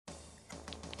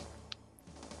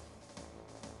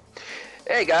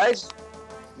Hey guys,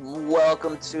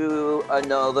 welcome to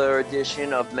another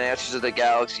edition of Masters of the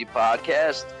Galaxy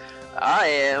podcast. I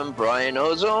am Brian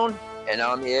Ozone, and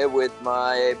I'm here with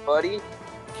my buddy,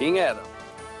 King Adam.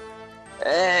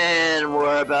 and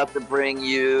we're about to bring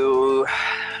you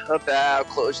about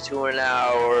close to an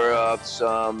hour of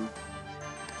some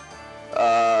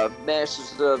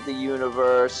Masters of the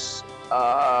Universe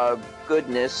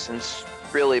goodness, and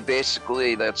really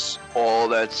basically that's all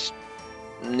that's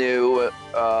new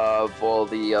of all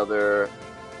the other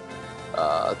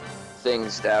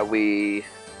things that we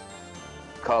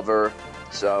cover.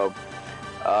 So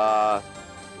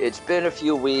it's been a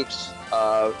few weeks.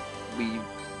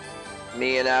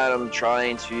 Me and Adam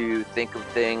trying to think of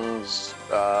things,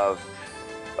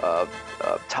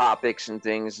 topics and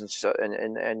things, and so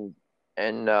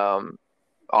and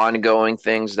ongoing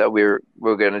things that we're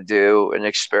gonna do and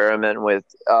experiment with.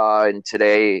 And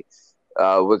today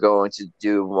we're going to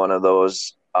do one of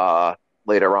those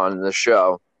later on in the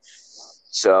show.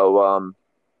 So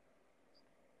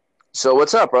so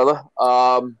what's up, brother?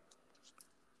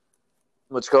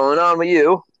 What's going on with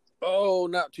you? Oh,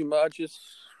 not too much. It's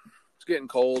getting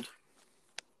cold.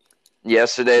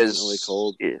 Yesterday's really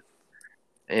cold.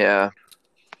 Yeah,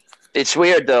 it's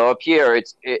weird though. Up here,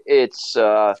 it's.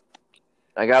 I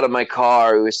got in my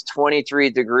car. It was 23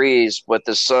 degrees, but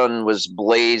the sun was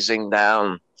blazing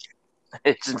down.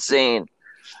 It's insane.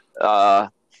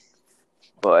 But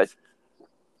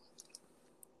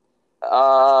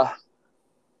I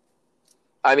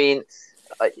mean,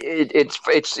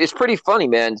 it's pretty funny,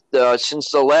 man.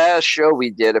 Since the last show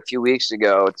we did a few weeks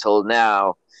ago till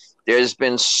now, there's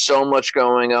been so much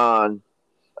going on,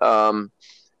 and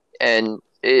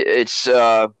it's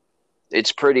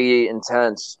pretty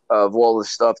intense of all the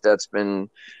stuff that's been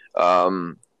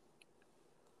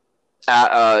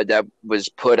that was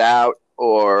put out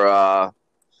or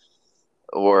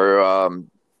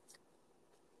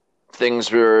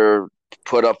things were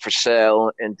put up for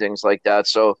sale and things like that.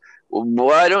 So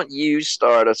why don't you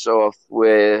start us off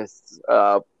with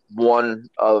one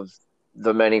of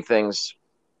the many things?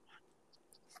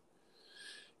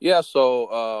 Yeah,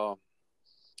 so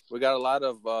we got a lot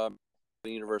of the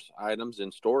universe items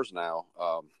in stores now.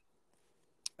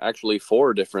 Actually,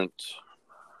 4 different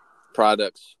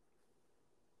products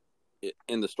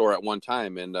in the store at one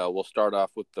time, and we'll start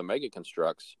off with the Mega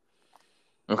Constructs.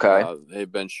 Okay,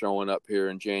 they've been showing up here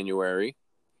in January.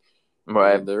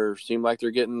 right. And they seem like they're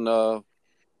getting a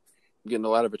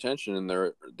lot of attention, and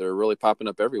they're really popping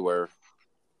up everywhere.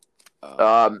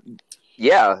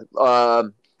 Yeah.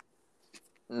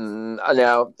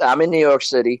 Now I'm in New York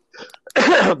City.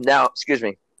 Now, excuse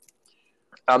me.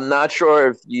 I'm not sure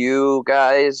if you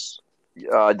guys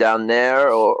down there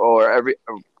or every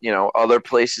other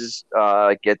places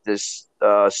get this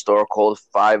store called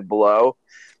Five Below.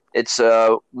 It's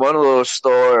one of those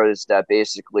stores that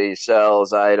basically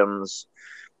sells items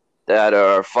that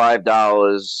are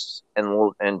 $5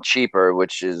 and cheaper,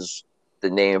 which is the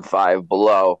name Five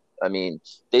Below. I mean,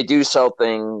 they do sell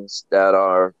things that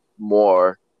are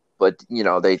more, but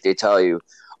they tell you.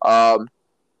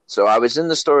 So I was in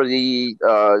the store I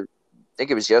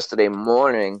think it was yesterday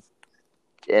morning,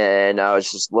 and I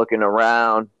was just looking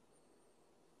around,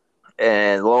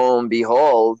 and lo and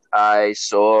behold, I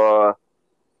saw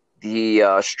the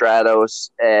Stratos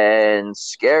and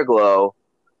Scareglow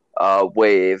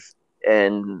wave,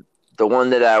 and the one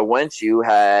that I went to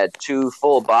had 2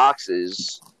 full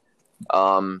boxes,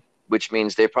 which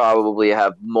means they probably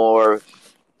have more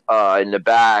in the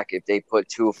back if they put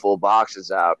 2 full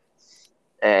boxes out.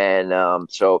 And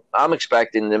so I'm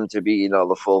expecting them to be,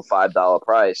 the full $5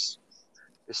 price.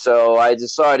 So I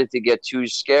decided to get 2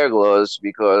 Scareglows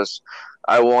because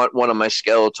I want one of my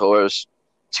Skeletors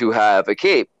to have a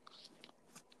cape.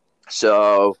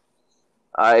 So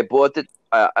I bought it.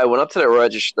 I went up to the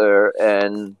register,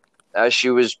 and as she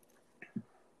was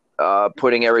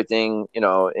putting everything,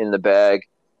 in the bag,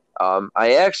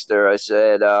 I asked her. I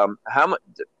said, "How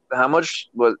much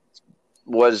was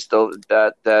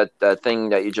that thing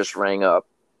that you just rang up?"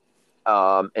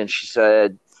 And she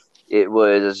said it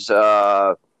was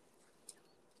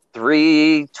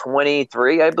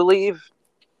 $323, I believe.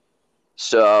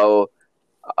 So,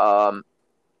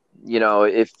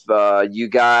 if you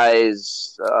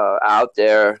guys out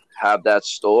there have that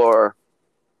store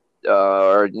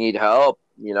or need help,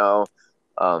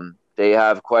 they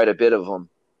have quite a bit of them,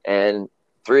 and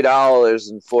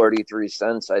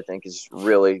 $3.43, I think, is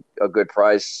really a good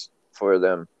price for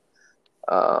them.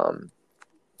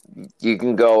 You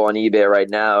can go on eBay right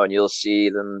now, and you'll see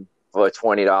them for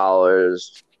 $20,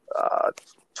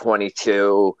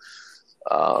 $22.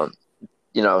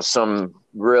 Some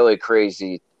really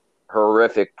crazy,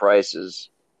 horrific prices.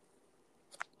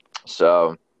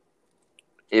 So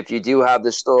if you do have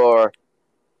the store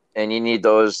and you need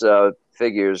those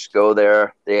figures, go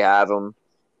there. They have them.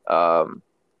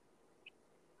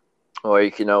 Or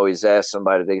you can always ask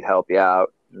somebody to help you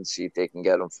out and see if they can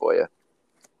get them for you.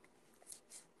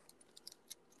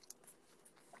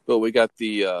 But we got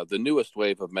the newest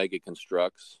wave of Mega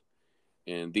Constructs,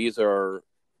 and these are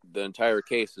the entire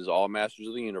case is all Masters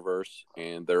of the Universe,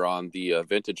 and they're on the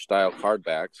vintage style card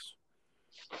backs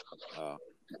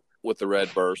with the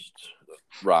red burst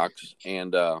rocks,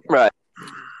 and right.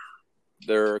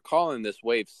 They're calling this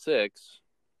Wave 6,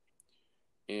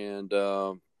 and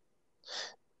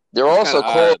they're also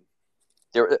called.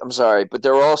 I'm sorry, but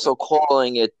they're also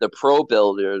calling it the Pro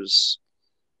Builders.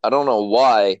 I don't know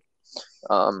why.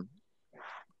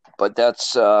 But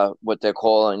that's what they're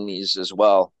calling these as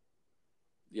well.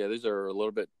 Yeah, these are a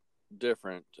little bit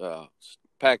different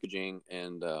packaging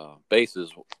and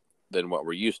bases than what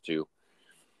we're used to.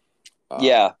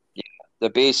 Yeah. The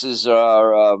bases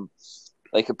are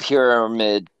like a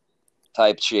pyramid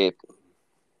type shape.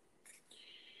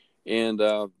 And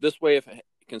this wave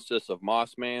consists of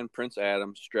Mossman, Prince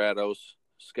Adam, Stratos,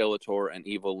 Skeletor, and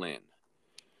Evil Lyn.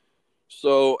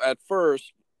 So at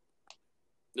first,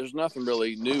 there's nothing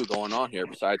really new going on here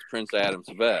besides Prince Adam's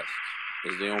vest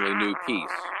is the only new piece.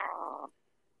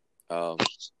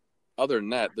 Other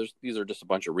than that, these are just a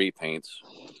bunch of repaints.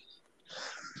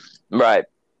 Right.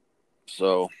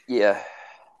 So yeah,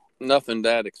 nothing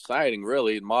that exciting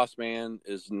really. Mossman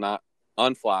is not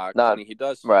unflocked. He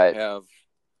does have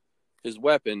his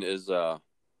weapon is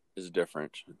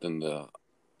different than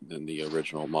the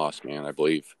original Mossman, I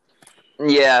believe.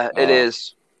 Yeah, it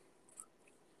is.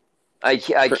 I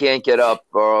can't get up,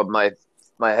 or my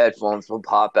headphones will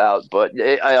pop out. But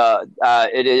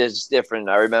it is different.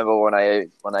 I remember when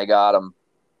I got them,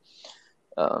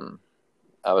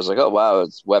 I was like, oh wow,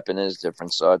 its weapon is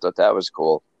different. So I thought that was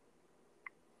cool.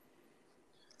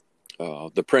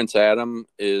 The Prince Adam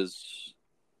is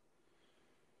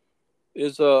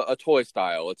a toy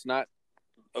style. It's not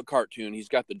a cartoon. He's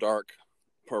got the dark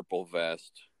purple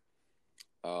vest.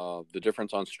 The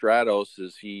difference on Stratos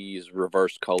is he's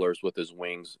reversed colors with his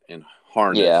wings and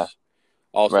harness. Yeah.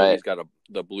 Also, he's got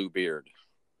the blue beard.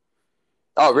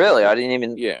 Oh, really? I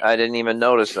didn't even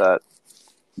notice that.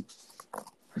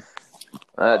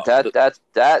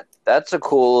 That's a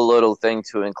cool little thing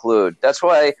to include. That's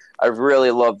why I really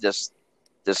love this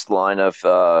line of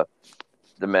the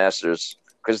Masters,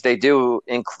 because they do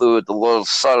include the little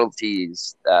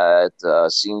subtleties that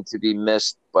seem to be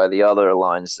missed by the other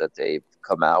lines that they've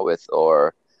come out with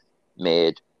or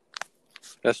made.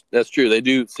 That's true. They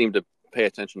do seem to pay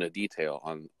attention to detail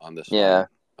on this line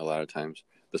a lot of times.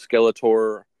 The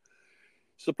Skeletor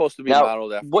is supposed to be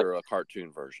modeled after a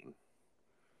cartoon version.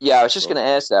 Yeah, I was just going to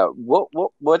ask that.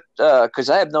 What? Because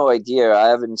I have no idea. I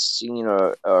haven't seen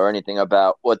or anything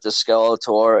about what the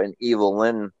Skeletor and Evil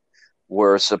Lyn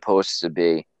were supposed to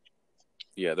be.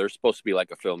 Yeah, they're supposed to be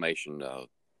like a Filmation.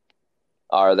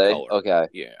 Are they? Color. Okay.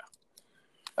 Yeah.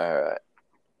 All right.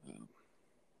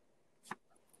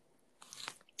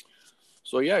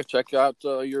 So yeah, check out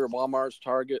your Walmart's,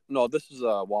 Target. No, this is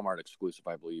a Walmart exclusive,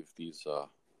 I believe. This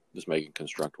Mega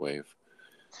Construct wave.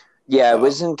 Yeah, it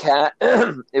was in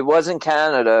it was in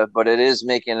Canada, but it is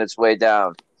making its way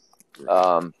down.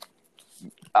 I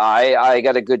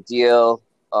got a good deal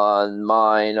on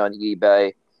mine on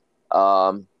eBay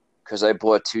because I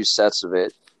bought 2 sets of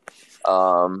it.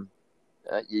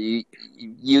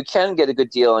 You can get a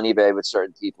good deal on eBay with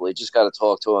certain people. You just got to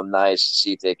talk to them nice to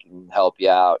see if they can help you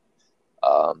out.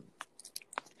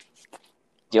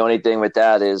 The only thing with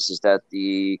that is that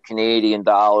the Canadian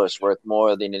dollar is worth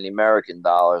more than the American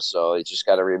dollar, so you just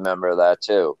got to remember that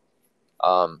too.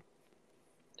 And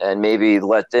maybe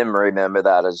let them remember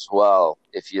that as well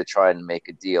if you're trying to make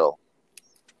a deal.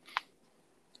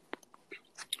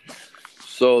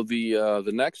 So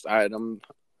the next item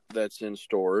that's in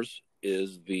stores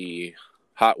is the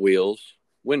Hot Wheels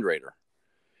Wind Raider,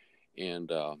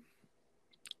 and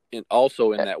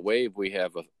also in that wave we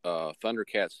have a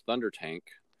Thundercats Thunder Tank.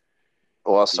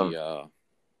 Awesome.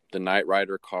 The Knight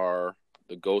Rider car,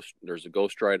 there's a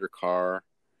Ghost Rider car.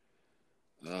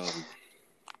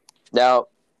 Now,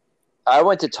 I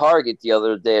went to Target the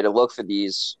other day to look for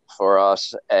these for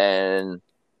us, and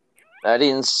I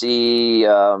didn't see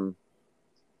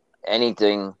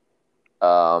anything,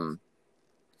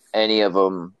 any of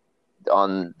them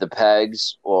on the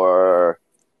pegs, or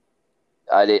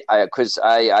because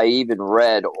I even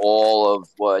read all of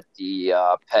what the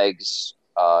pegs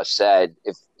said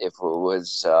if it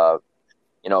was for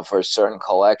a certain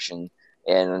collection,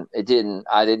 and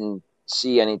I didn't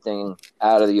see anything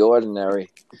out of the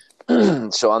ordinary.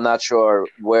 So I'm not sure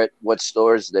what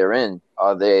stores they're in.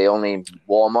 Are they only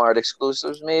Walmart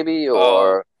exclusives, maybe, Uh,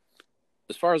 or?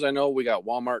 as far as I know, we got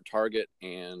Walmart, Target,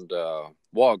 and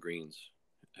Walgreens.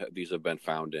 These have been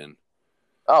found in.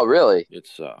 Oh, really?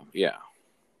 It's yeah.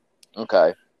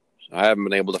 Okay. I haven't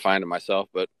been able to find it myself,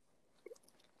 but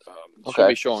it should Okay.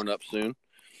 be showing up soon.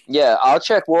 Yeah, I'll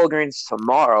check Walgreens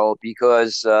tomorrow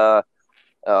because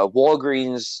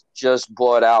Walgreens just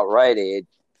bought out Rite Aid.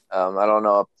 I don't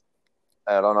know.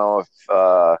 I don't know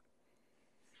if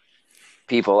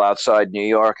people outside New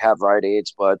York have Rite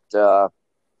Aids, but uh,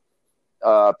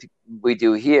 we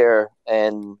do here.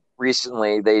 And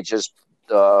recently, they just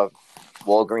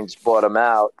Walgreens bought them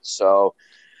out. So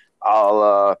I'll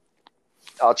uh,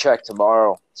 I'll check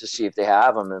tomorrow to see if they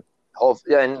have them,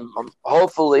 and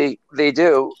hopefully they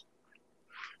do.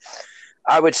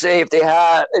 I would say if they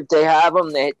have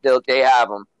them, they have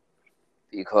them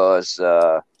because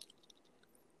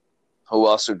who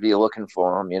else would be looking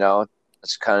for them? You know,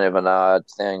 it's kind of an odd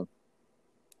thing.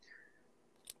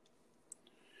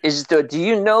 Do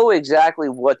you know exactly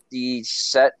what the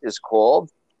set is called?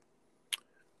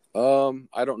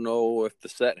 I don't know if the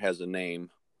set has a name,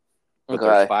 but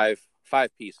there's Okay.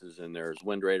 five pieces in there. There's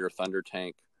Wind Raider, Thunder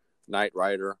Tank, Knight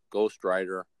Rider, Ghost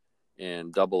Rider,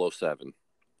 and 007.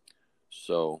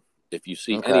 So if you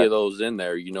see any Okay. of those in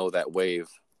there, you know that wave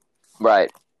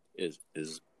Right. is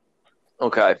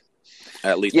Okay.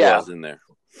 at least Yeah. was in there.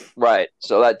 Right.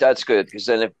 So that's good because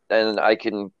then I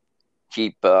can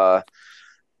keep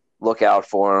look out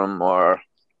for them or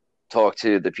talk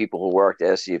to the people who work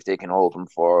there, see if they can hold them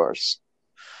for us.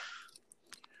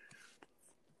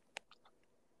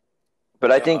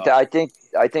 But I think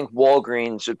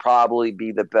Walgreens would probably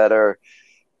be the better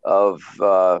of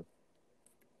the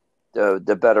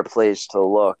better place to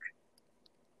look,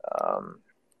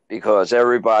 because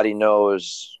everybody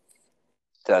knows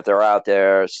that they're out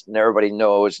there, and everybody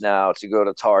knows now to go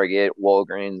to Target,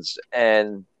 Walgreens,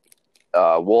 and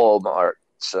Walmart.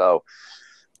 So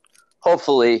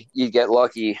hopefully you get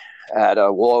lucky at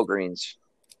Walgreens.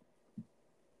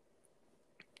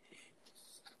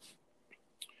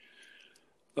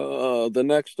 The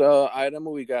next item,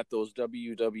 we got those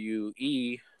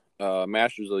WWE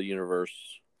Masters of the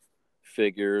Universe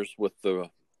figures with the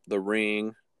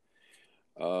ring.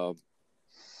 Uh,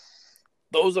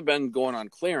 those have been going on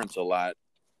clearance a lot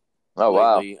Oh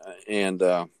wow! lately, and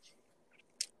the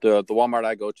Walmart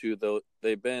I go to,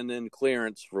 they've been in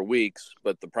clearance for weeks,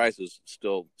 but the prices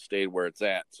still stayed where it's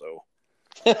at. So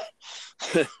It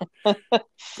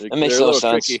they're makes a no little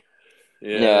sense. tricky.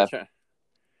 Yeah, they're Yeah, trying.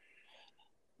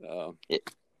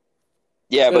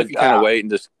 yeah, But but if you kind of wait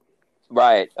and just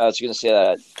right, I was going to say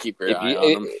that keep your eye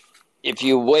on them. if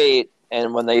you wait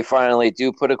and when they finally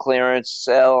do put a clearance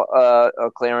sale,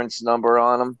 a clearance number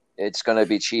on them, it's going to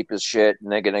be cheap as shit,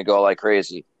 and they're going to go like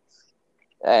crazy.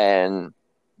 And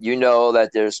you know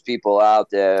that there's people out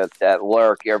there that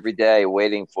lurk every day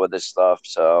waiting for this stuff,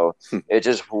 so they're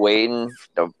just waiting,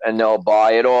 and they'll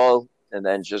buy it all and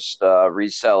then just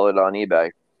resell it on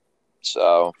eBay.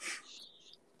 So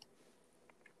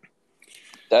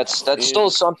that's still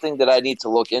something that I need to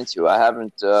look into. I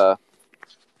haven't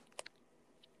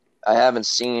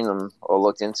seen them or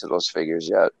looked into those figures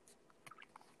yet.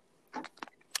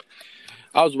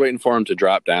 I was waiting for them to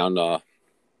drop down on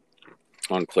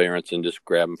clearance and just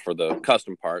grab them for the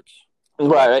custom parts, the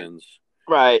weapons.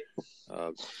 Right.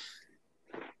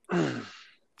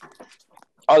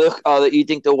 You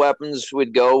think the weapons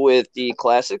would go with the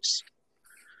classics,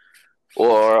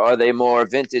 or are they more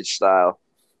vintage style?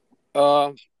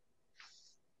 Well,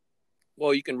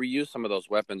 you can reuse some of those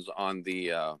weapons on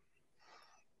the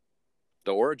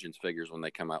Origins figures when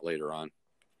they come out later on.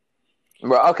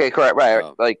 Right. Okay. Correct. Right.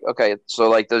 Okay. So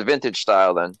like the vintage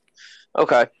style then.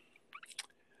 Okay.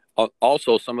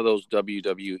 Also, some of those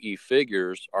WWE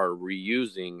figures are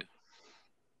reusing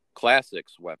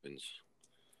classics weapons.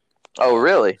 Oh,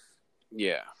 really?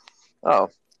 Yeah. Oh.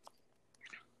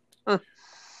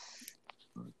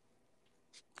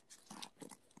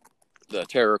 The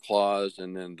Terror Claws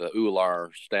and then the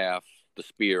Ular staff, the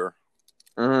spear,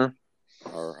 are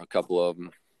a couple of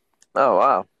them. Oh,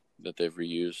 wow. That they've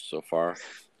reused so far.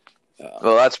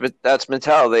 Well, that's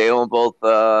Mattel. They own both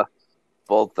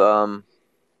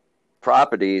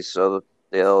properties, so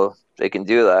they can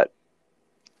do that.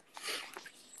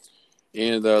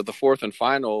 And the fourth and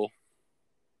final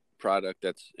product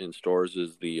that's in stores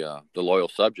is the Loyal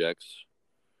Subjects.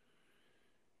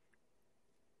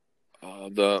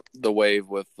 The wave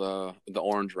with the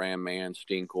Orange Ram Man,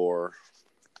 Stinkor,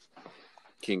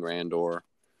 King Randor.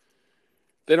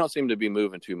 they don't seem to be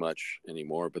moving too much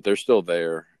anymore, but they're still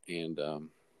there. And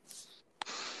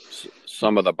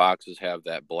some of the boxes have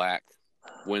that black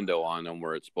window on them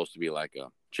where it's supposed to be like a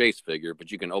chase figure,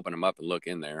 but you can open them up and look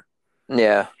in there.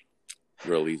 Yeah.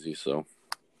 Real easy. So.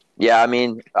 Yeah, I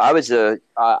mean, I was a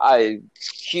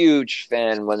huge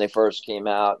fan when they first came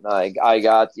out. I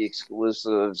got the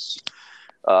exclusives,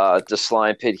 the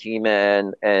Slime Pit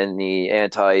He-Man and the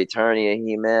Anti-Eternia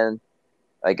He-Man.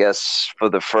 I guess for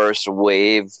the first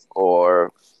wave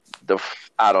or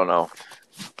I don't know,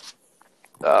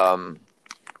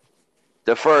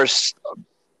 the first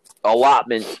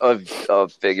allotment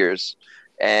of figures,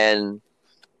 and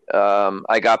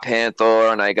I got Panther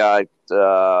and I got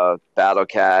Battle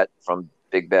Cat from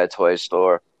Big Bad Toy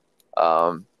Store,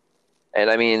 and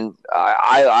I mean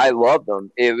I loved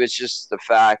them. It was just the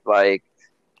fact like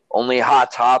only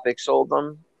Hot Topic sold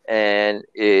them, and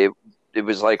it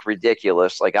was like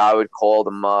ridiculous. Like I would call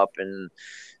them up and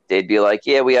they'd be like,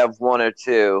 "Yeah, we have one or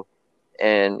two."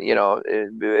 And you know,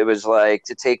 it was like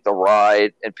to take the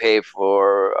ride and pay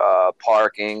for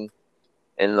parking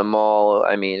in the mall.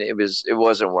 I mean, it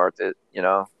wasn't worth it, you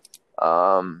know.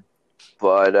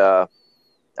 But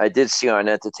I did see on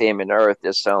Entertainment Earth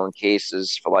they're selling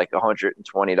cases for like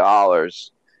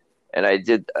 $120. And I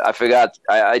did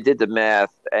the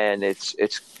math, and it's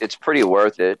pretty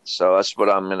worth it. So that's what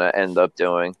I'm gonna end up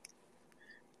doing.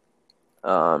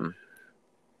 So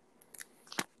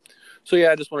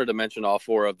yeah, I just wanted to mention all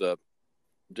four of the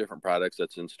different products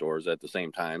that's in stores at the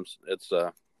same times. It's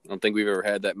I don't think we've ever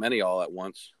had that many all at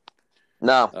once.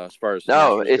 No, as far as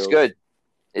it's goes.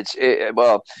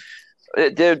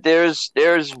 good.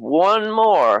 There's one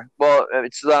more. Well,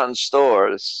 it's not in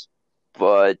stores,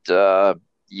 but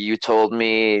you told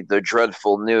me the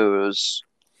dreadful news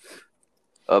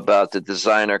about the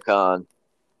Designer Con.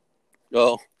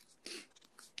 Oh.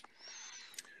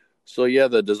 So yeah,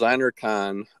 the Designer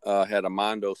Con had a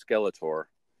Mondo Skeletor,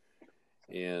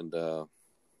 and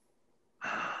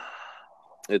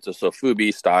it's a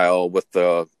Sofubi style with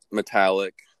the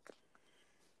metallic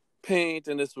paint,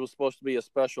 and this was supposed to be a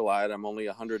special item, only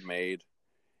 100 made,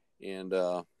 and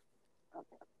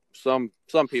some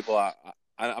people,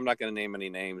 I'm not going to name any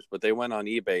names, but they went on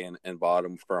eBay and bought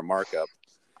them for a markup.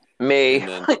 Me,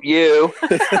 then, you.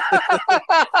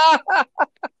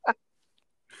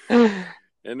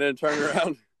 And then turn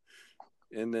around,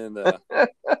 and then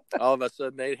all of a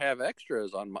sudden they'd have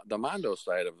extras on the Mondo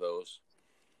side of those.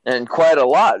 And quite a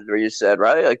lot, you said,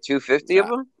 right? Like 250 of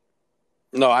them?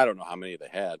 No, I don't know how many they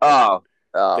had. Oh.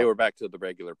 They were back to the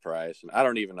regular price, and I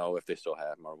don't even know if they still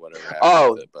have them or whatever.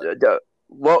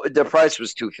 The price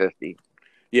was $250.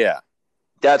 Yeah,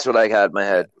 that's what I had in my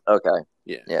head. Yeah. Okay.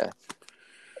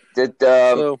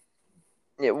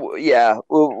 Yeah.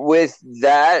 With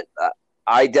that,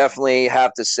 I definitely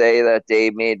have to say that they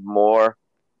made more.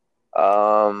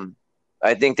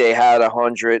 I think they had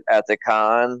 100 at the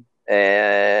con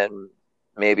and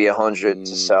maybe 100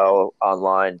 to sell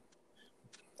online.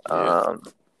 Yeah.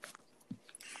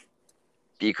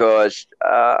 Because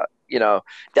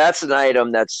that's an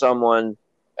item that someone,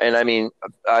 and I mean,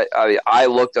 I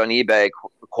looked on eBay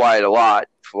quite a lot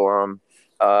for them.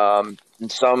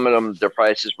 And some of them, their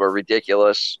prices were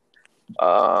ridiculous.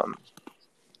 I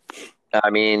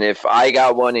mean, if I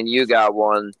got one and you got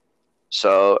one,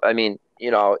 so I mean,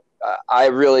 I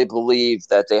really believe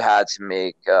that they had to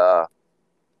make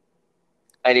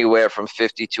anywhere from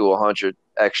 50 to 100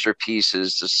 extra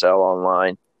pieces to sell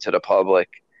online to the public.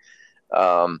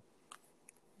 Because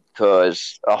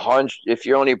 100, if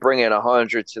you're only bringing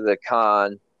 100 to the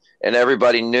con, and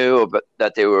everybody knew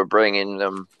that they were bringing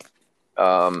them,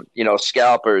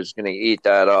 scalpers going to eat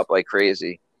that up like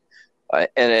crazy. And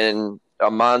then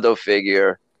a Mondo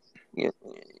figure,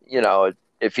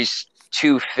 if he's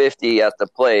 $250 at the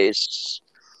place,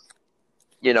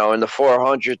 in the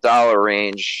 $400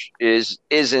 range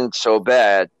isn't so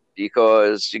bad,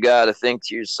 because you got to think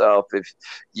to yourself, if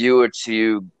you were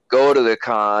to go to the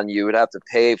con, you would have to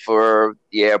pay for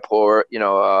the airport,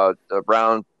 the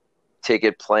round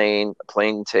ticket, plane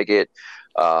ticket,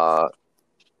 hotel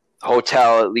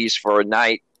at least for a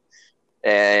night,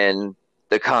 and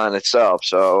the con itself.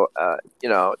 So,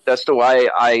 that's the way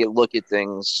I look at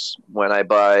things when I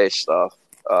buy stuff.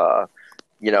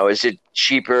 Is it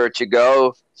cheaper to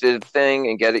go to the thing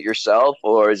and get it yourself,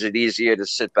 or is it easier to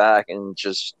sit back and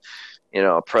just,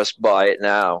 press buy it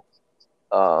now?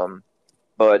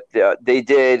 But they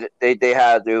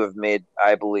had to have made,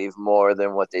 I believe, more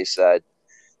than what they said.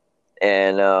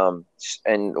 And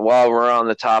while we're on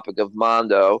the topic of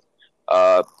Mondo,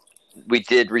 we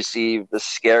did receive the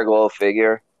Scareglow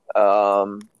figure,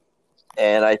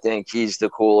 and I think he's the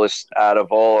coolest out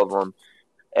of all of them.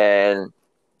 and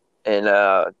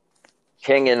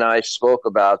King and I spoke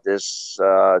about this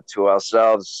to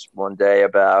ourselves one day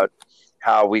about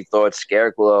how we thought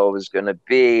Scareglow was going to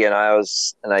be, and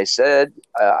I said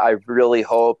I really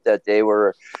hope that they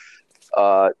were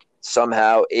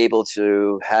somehow able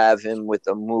to have him with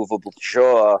a movable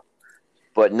jaw,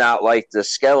 but not like the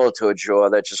Skeletor jaw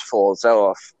that just falls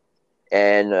off.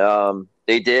 And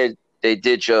they did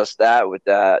just that with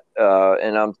that,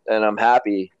 and I'm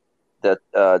happy that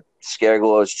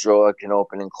Scareglow's jaw can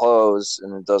open and close,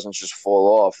 and it doesn't just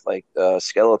fall off like the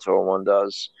Skeletor one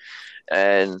does.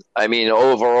 And I mean,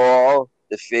 overall,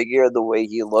 the figure, the way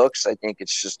he looks, I think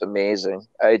it's just amazing.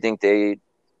 I think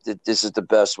this is the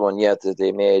best one yet that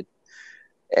they made,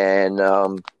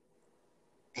 and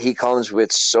he comes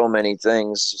with so many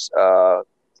things.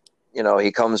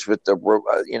 He comes with the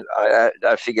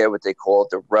I forget what they call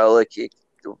it, the relic,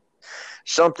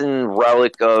 something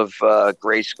relic of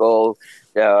Grayskull.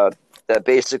 That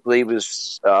basically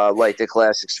was like the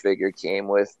classics figure came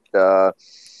with.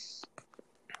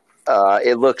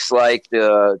 It looks like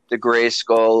the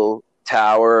Grayskull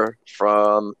tower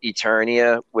from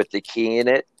Eternia with the key in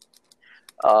it.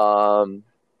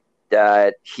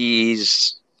 That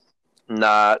he's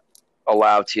not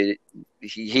allowed to.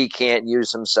 He can't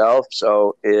use himself,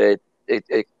 so it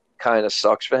kind of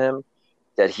sucks for him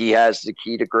that he has the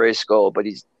key to Grayskull, but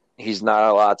he's not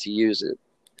allowed to use it.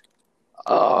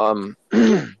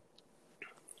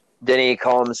 Then he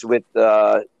comes with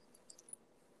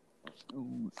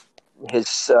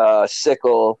his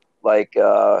sickle, like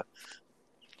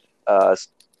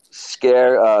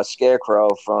Scarecrow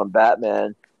from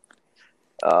Batman,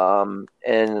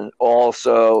 and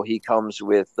also he comes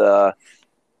with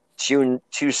two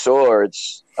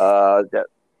swords that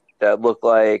look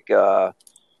like the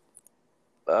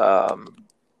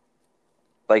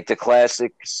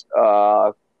classic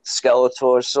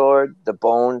Skeletor sword, the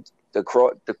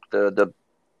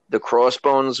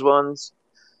crossbones ones.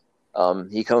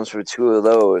 He comes with two of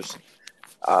those.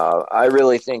 I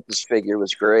really think this figure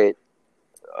was great.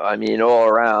 I mean, all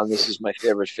around, this is my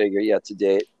favorite figure yet to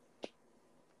date.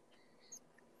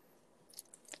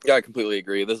 Yeah, I completely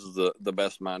agree. This is the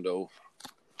best Mondo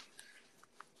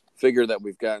figure that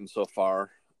we've gotten so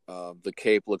far. The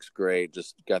cape looks great.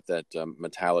 Just got that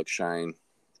metallic shine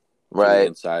right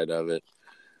inside of it.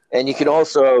 And you can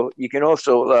also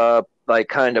like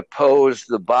kind of pose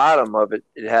the bottom of it.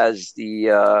 It has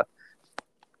the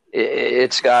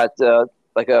it's got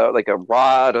like a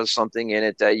rod or something in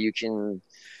it that you can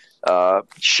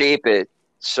shape it.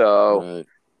 So right.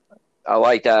 I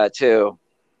like that too.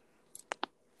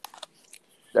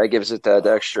 That gives it that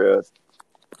extra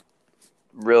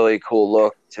really cool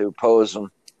look to pose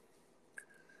them.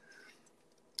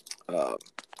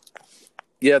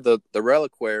 Yeah, the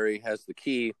reliquary has the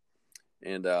key,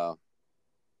 and at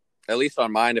least on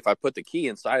mine, if I put the key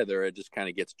inside there, it just kind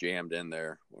of gets jammed in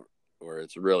there, where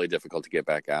it's really difficult to get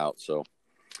back out. So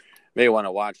may want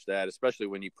to watch that, especially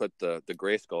when you put the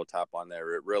Grayskull top on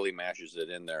there. It really mashes it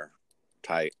in there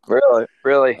tight.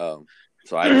 Really. So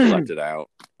I just left it out.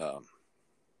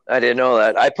 I didn't know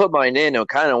that. I put mine in. It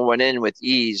kind of went in with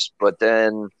ease, but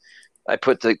then I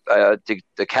put the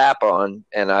cap on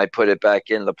and I put it back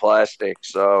in the plastic.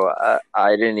 So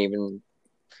I didn't even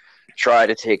try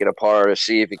to take it apart or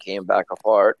see if it came back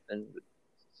apart. And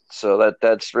so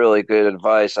that's really good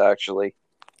advice, actually.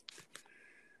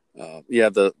 Yeah,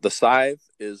 the scythe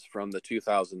is from the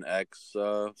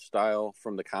 2000X style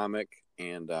from the comic,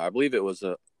 and I believe it was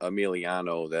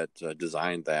Emiliano that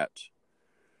designed that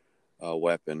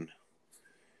weapon.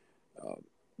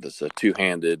 This a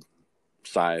two-handed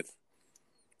scythe.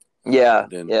 Yeah.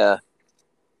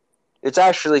 It's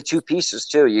actually two pieces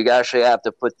too. You actually have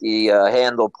to put the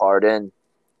handle part in.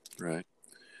 Right.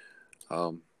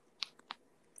 So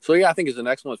yeah, I think it's an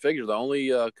excellent figure. The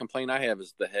only complaint I have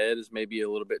is the head is maybe a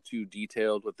little bit too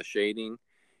detailed with the shading,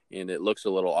 and it looks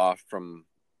a little off from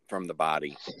the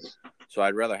body. So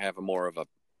I'd rather have more of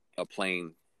a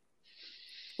plain,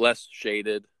 less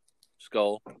shaded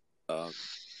skull to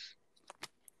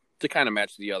kind of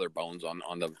match the other bones on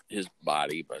his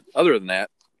body. But other than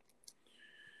that,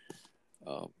 it's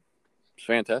a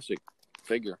fantastic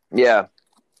figure. Yeah,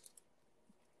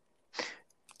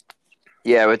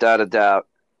 without a doubt.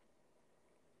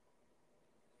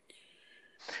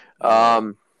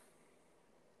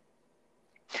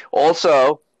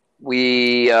 Also,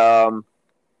 we the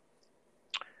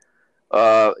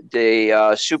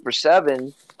Super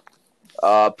 7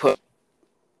 put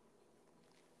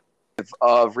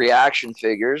of reaction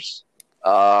figures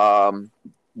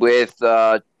with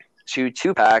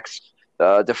two packs.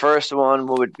 The first one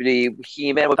would be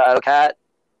He-Man with Battle Cat,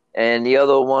 and the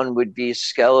other one would be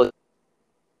Skeletor.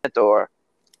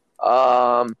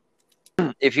 Um,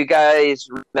 if you guys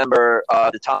remember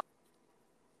the time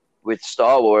with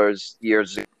Star Wars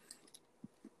years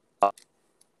ago,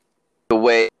 the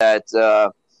way that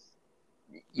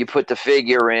you put the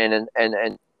figure in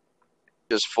and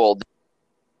just fold.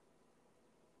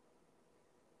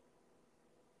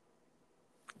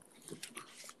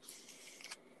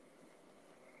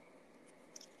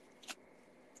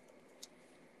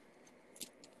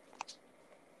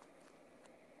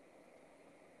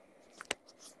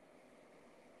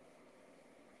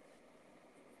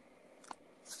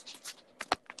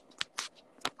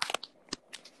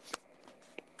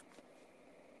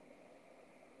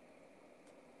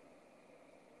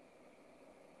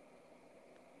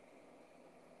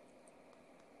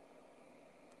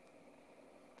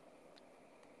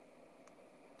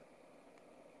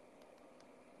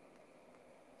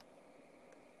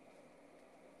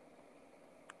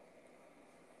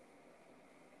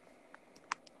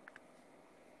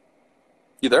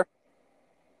 You there?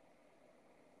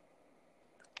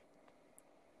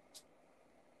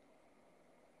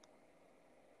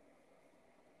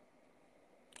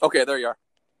 Okay, there you are.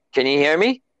 Can you hear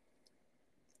me?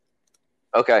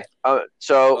 Okay.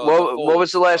 So The what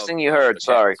was the folds last of thing you heard? the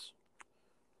Sorry. cats.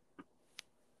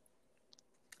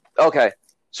 Okay.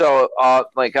 So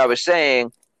like I was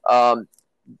saying, um,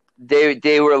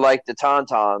 they were like the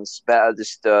Tauntauns.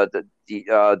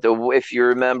 If you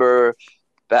remember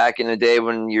back in the day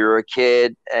when you were a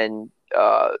kid and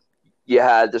you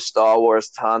had the Star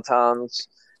Wars Tauntauns,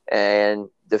 and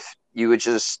you would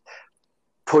just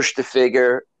push the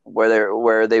figure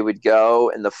where they would go,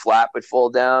 and the flap would fall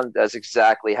down. That's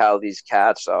exactly how these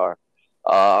cats are.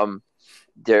 Um,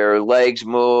 their legs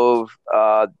move,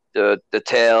 the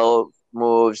tail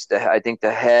moves. I think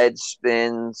the head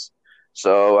spins.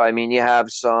 So I mean, you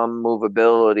have some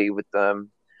movability with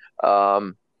them.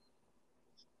 Um,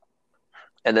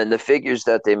 and then the figures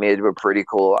that they made were pretty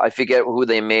cool. I forget who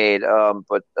they made,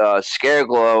 but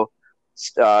Scareglow.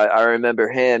 I remember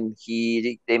him.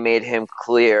 They made him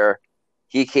clear.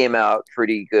 He came out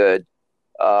pretty good.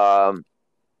 Um,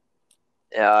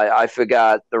 I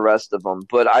forgot the rest of them,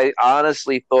 but I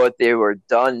honestly thought they were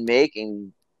done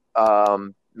making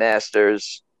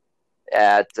Masters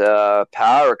at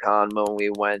PowerCon when we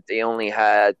went. They only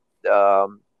had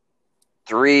um,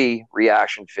 three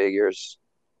reaction figures,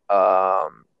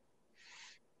 um,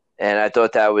 and I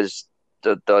thought that was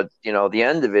the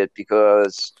end of it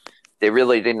because they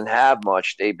really didn't have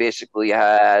much. They basically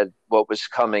had what was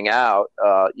coming out,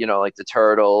 like the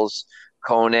Turtles,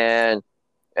 Conan,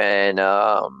 and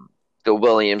the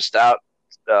William Stout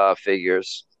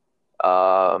figures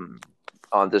on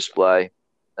display.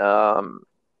 Um,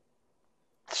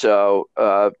 so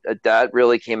that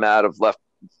really came out of left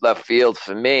field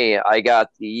for me. I got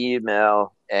the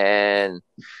email, and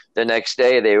the next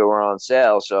day they were on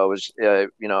sale. So it was, I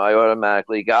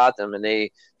automatically got them, and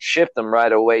they shipped them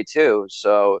right away too.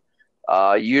 So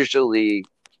usually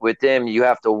with them, you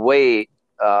have to wait.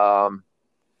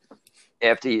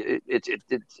 After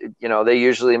they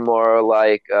usually more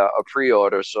like a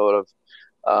pre-order sort of.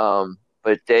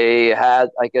 But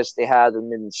I guess they had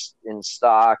them in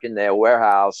stock in their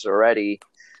warehouse already.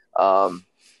 Um,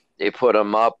 they put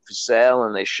them up for sale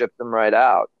and they shipped them right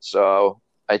out. So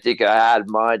I think I had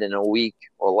mine in a week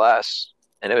or less,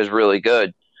 and it was really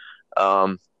good.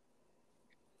 Um,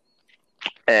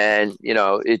 and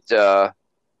it.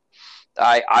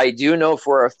 I do know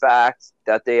for a fact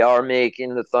that they are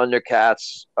making the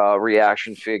Thundercats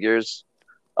reaction figures,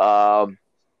 um,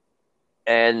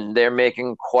 and they're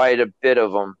making quite a bit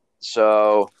of them.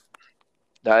 So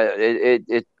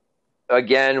it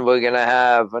again, we're gonna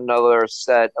have another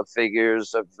set of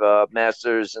figures of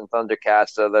Masters and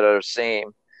Thundercats that are the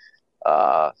same.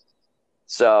 Uh,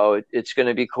 so it's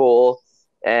gonna be cool,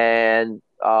 and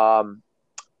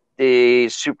the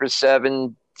Super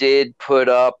Seven did put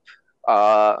up.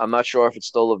 I'm not sure if it's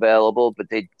still available, but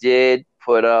they did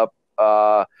put up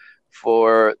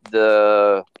for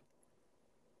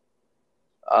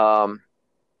um,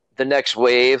 the next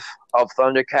wave of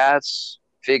Thundercats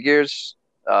figures.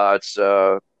 It's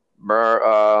not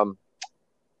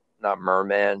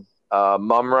Merman,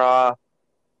 Mumra,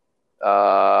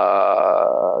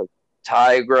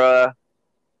 Tigra.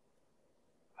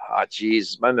 Ah,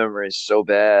 geez, my memory is so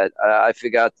bad. I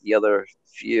forgot the other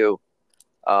few.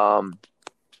 Um,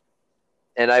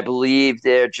 and I believe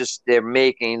they're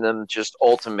making them just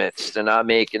ultimates. They're not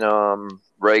making them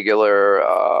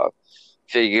regular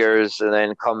figures and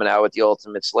then coming out with the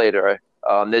ultimates later.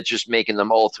 They're just making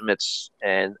them ultimates,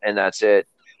 and that's it.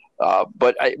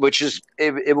 Which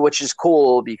is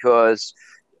cool because,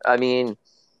 I mean,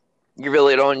 you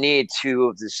really don't need two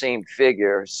of the same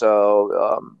figure.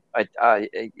 So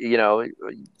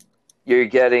you're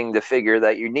getting the figure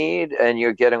that you need, and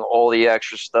you're getting all the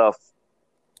extra stuff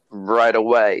right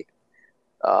away.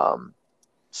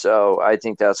 So I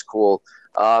think that's cool.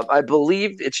 I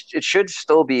believe it should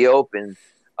still be open.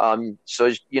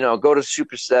 So go to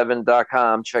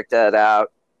super7.com, check that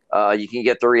out. You can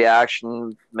get the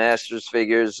Reaction Masters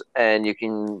figures, and you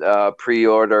can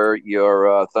pre-order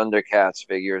your Thundercats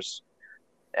figures.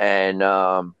 And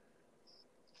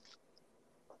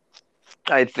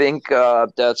I think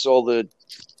that's all the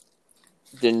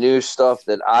new stuff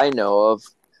that I know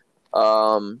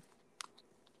of.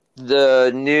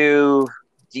 The new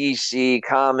DC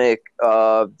comic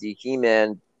of the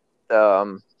He-Man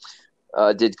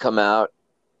did come out.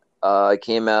 It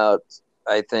came out,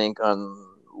 I think, on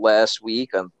last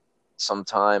week on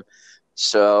sometime.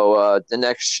 So the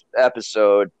next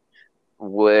episode,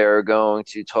 we're going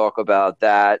to talk about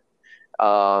that.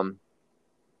 And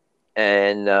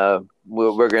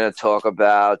we're going to talk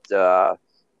about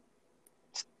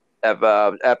I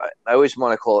always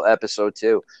want to call it episode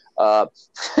 2.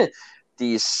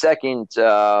 The second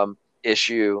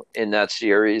issue in that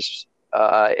series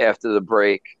after the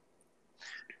break.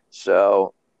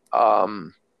 So,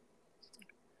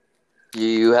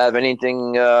 you have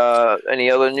anything? Any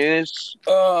other news?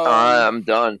 I'm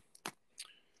done.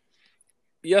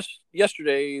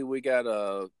 Yesterday we got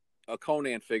a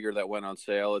Conan figure that went on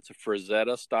sale. It's a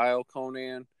Frazetta style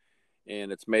Conan,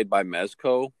 and it's made by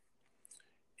Mezco.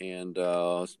 And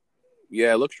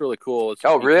it looks really cool. It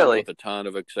really? comes with a ton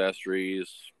of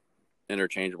accessories,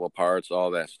 interchangeable parts,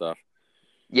 all that stuff.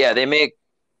 Yeah, they make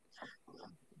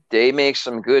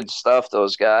some good stuff.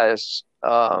 Those guys.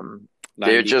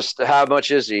 They're just, how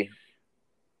much is he?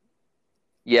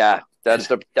 Yeah, that's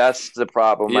the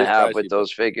problem I have with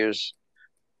those figures.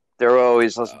 They're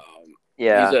always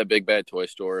yeah. He's at Big Bad Toy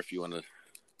Store if you want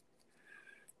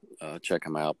to check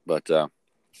him out. But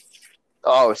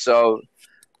so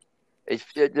if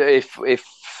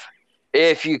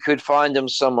you could find him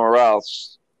somewhere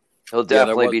else, he'll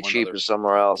definitely be cheaper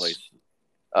somewhere else.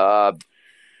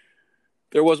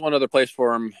 There was one other place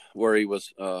for him where he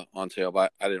was on sale,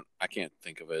 but I can't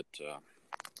think of it.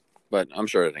 But I'm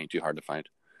sure it ain't too hard to find.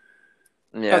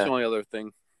 Yeah, that's the only other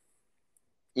thing.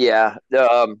 Yeah.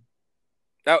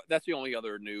 That's the only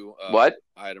other new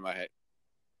item I had.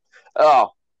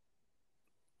 Oh.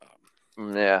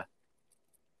 Yeah.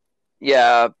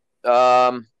 Yeah.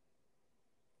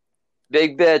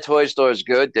 Big Bad Toy Store is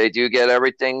good. They do get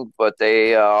everything, but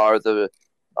they are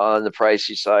on the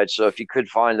pricey side. So if you could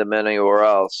find them anywhere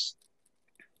else,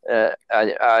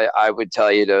 I would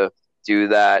tell you to do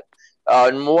that.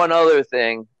 And one other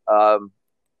thing,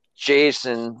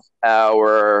 Jason,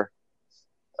 our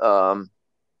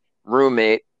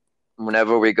roommate,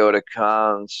 whenever we go to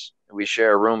cons, we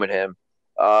share a room with him.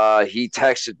 He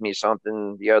texted me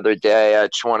something the other day. I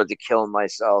just wanted to kill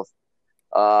myself.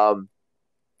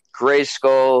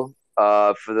 Grayskull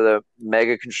for the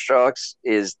Mega Constructs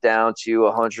is down to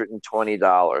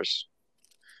 $120.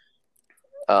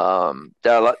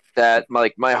 That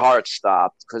like my heart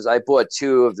stopped because I bought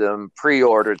 2 of them,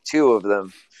 pre-ordered 2 of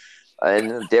them,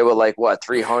 and they were like what,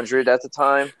 300 at the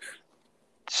time.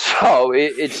 So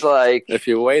it's like, if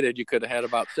you waited, you could have had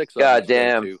about 6 of them. God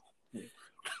damn.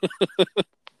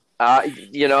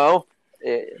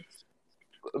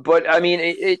 But I mean,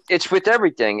 it's with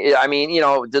everything. I mean,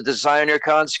 the designer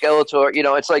con Skeletor.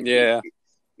 It's like,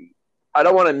 I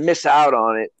don't want to miss out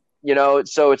on it.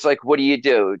 So it's like, what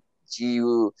do? Do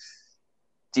you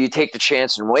take the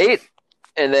chance and wait,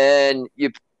 and then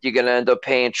you're gonna end up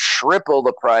paying triple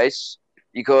the price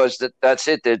because that's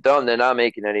it? They're done. They're not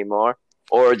making any more.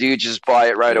 Or do you just buy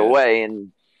it right away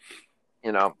and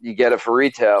you get it for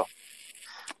retail?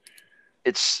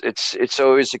 It's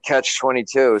always a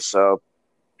catch-22. So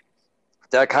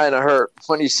that kind of hurt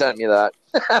when he sent me that.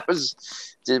 I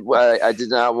did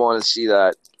not want to see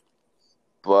that,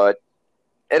 but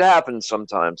it happens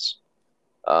sometimes.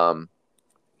 So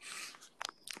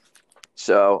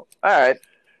all right,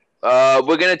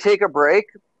 we're gonna take a break,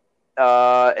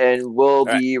 and we'll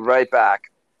be right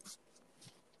back.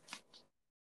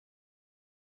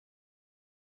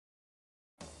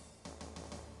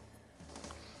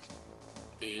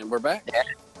 And we're back.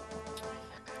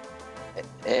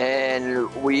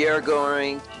 And we are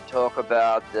going to talk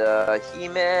about the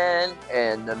He-Man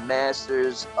and the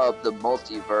Masters of the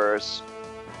Multiverse,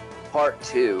 Part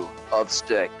 2 of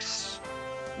 6.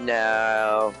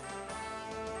 Now,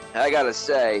 I gotta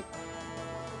say,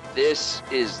 this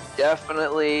is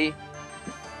definitely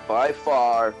by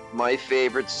far my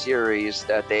favorite series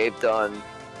that they've done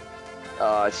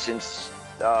since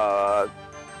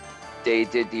they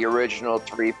did the original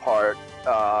 3-part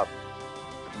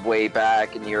way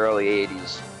back in the early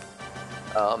 80s.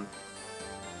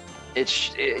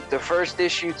 The first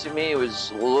issue to me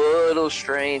was a little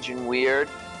strange and weird,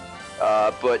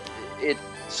 but it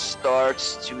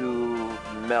starts to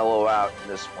mellow out in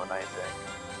this one, I think.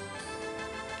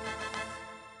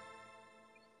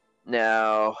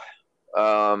 Now,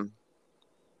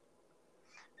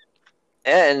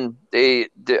 and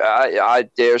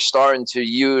they're starting to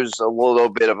use a little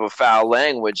bit of a foul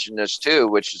language in this too,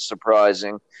 which is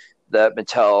surprising that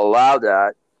Mattel allowed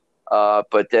that.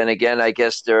 But then again, I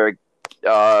guess they're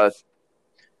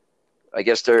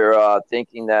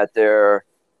thinking that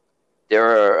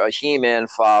their He-Man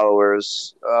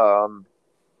followers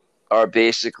are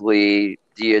basically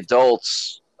the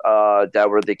adults that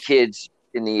were the kids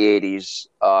in the 80s,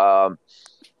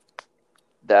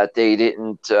 that they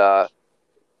didn't.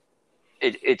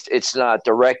 It's not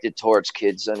directed towards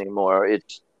kids anymore.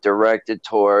 It's directed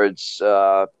towards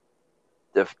the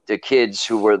kids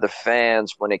who were the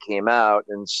fans when it came out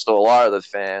and still are the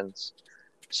fans.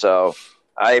 So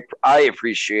I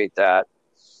appreciate that.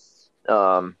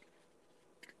 So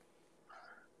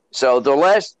the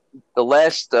last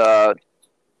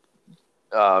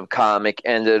comic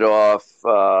ended off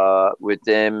with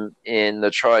them in the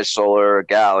Trisolar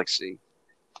Galaxy,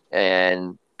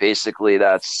 and basically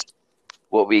that's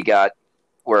what we got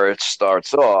where it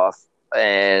starts off,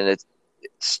 and it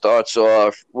starts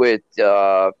off with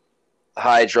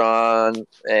Hydron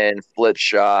and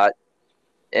Flipshot,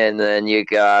 and then you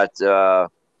got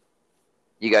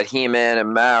He-Man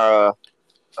and Mara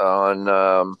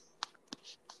on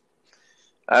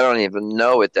I don't even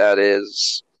know what that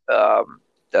is. That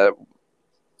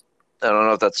I don't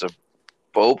know if that's a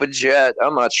Boba Jet.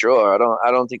 I'm not sure.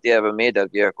 I don't think they ever made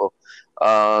that vehicle.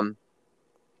 But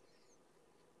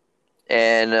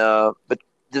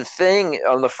the thing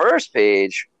on the first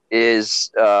page is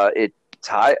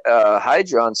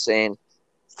Hydron saying,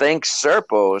 "Thanks,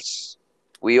 Serpos,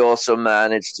 we also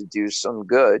managed to do some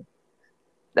good."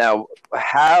 Now,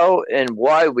 how and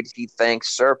why would he thank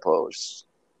Serpos?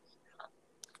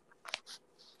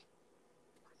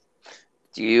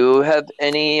 Do you have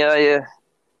any?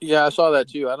 Yeah, I saw that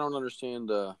too. I don't understand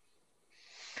how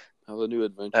the New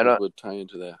Adventures would tie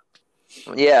into that.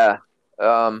 Yeah.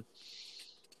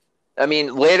 I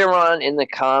mean, later on in the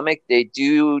comic, they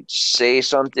do say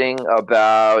something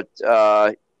about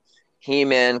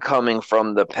He-Man coming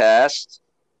from the past,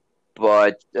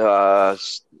 but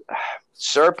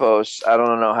Serpos, I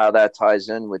don't know how that ties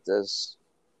in with this.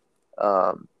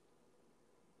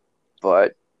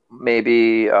 But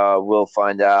maybe we'll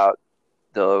find out.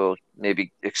 They'll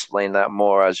maybe explain that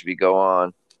more as we go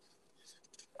on.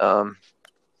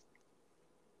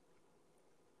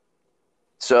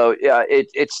 So yeah,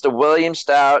 it's the William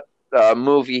Stout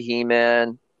movie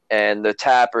He-Man and the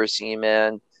Tappers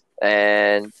He-Man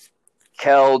and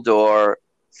Keldor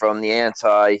from the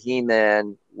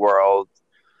anti-He-Man world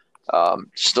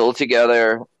still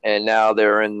together, and now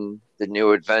they're in the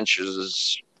New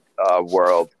Adventures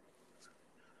world.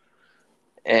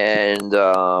 And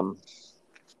on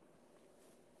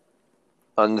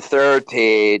the third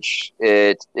page,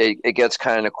 it gets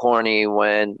kind of corny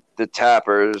when the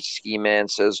Tappers He-Man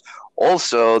says,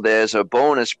 "Also, there's a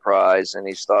bonus prize," and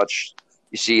he starts.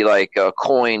 You see, like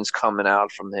coins coming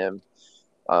out from him.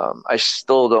 I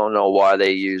still don't know why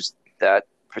they used that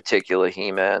particular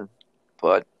He-Man,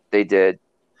 but they did.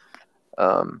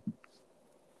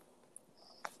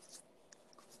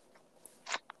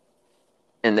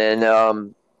 And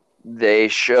then they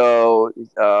show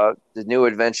the New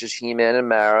Adventures He-Man and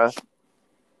Mara.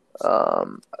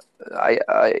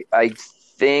 I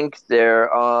think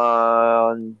they're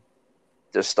on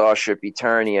the Starship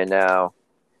Eternia now,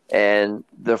 and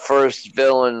the first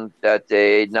villain that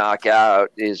they knock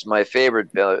out is my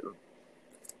favorite villain.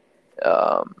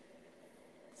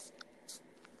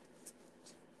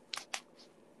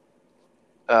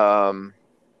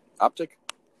 Optic?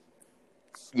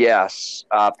 Yes,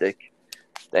 Optic.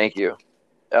 Thank you.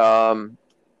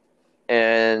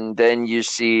 And then you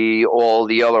see all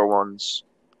the other ones.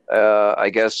 I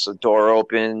guess a door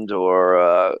opened,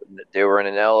 or they were in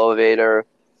an elevator.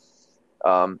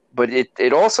 But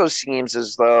it also seems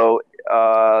as though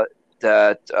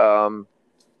that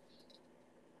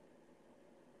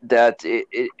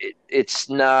it's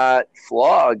not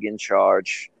Flog in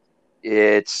charge.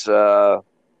 It's what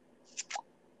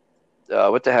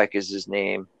the heck is his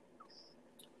name?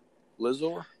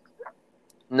 Lizor?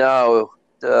 No.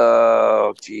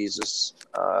 Oh, Jesus.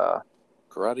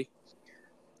 Karate?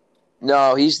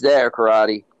 No, he's there,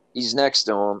 Karate. He's next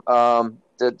to him.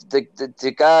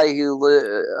 The guy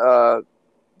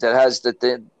that has the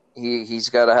thing, he's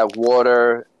got to have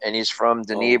water, and he's from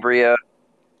Denebria.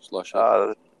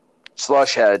 Slushhead.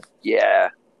 Slushhead, yeah.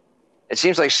 It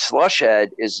seems like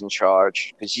Slushhead is in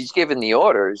charge because he's giving the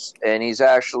orders, and he's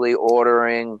actually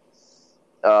ordering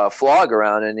Flog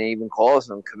around, and he even calls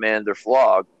him Commander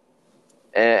Flog.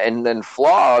 And then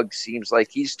Flog seems like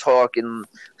he's talking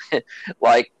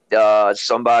like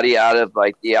somebody out of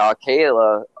like the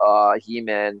Al-Qaeda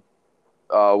He-Man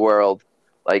world,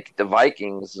 like the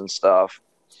Vikings and stuff.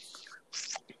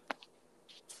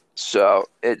 So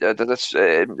I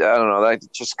don't know. That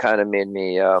just kind of made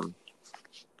me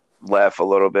laugh a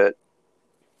little bit,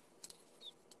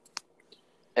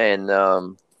 and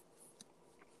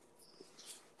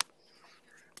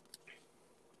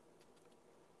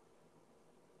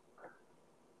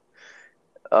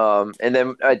and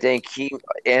then I think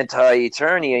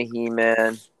Anti-Eternia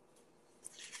He-Man,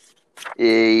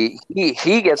 he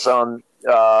gets on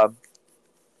the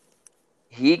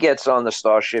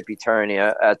Starship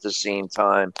Eternia at the same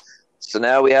time. So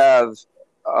now we have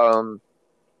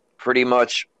pretty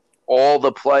much all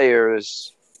the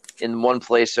players in one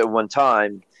place at one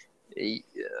time,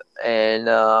 and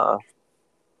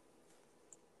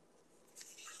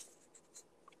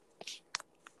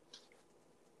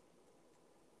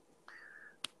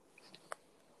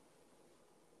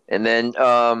then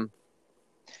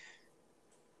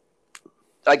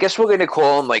I guess we're going to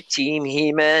call them like Team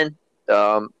He-Man,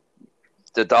 the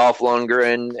Dolph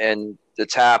Lundgren and the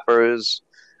Tappers.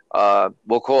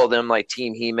 We'll call them like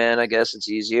Team He-Man. I guess it's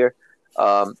easier.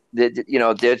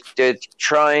 They're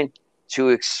trying to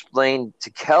explain to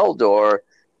Keldor,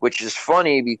 which is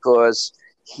funny because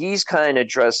he's kind of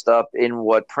dressed up in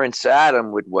what Prince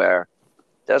Adam would wear.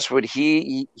 That's what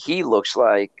he looks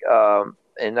like.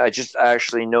 And I just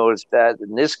actually noticed that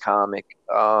in this comic.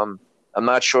 I'm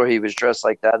not sure he was dressed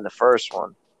like that in the first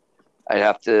one. I'd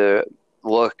have to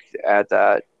look at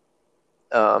that.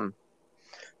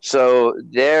 So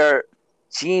their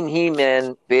Team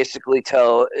He-Man basically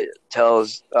tells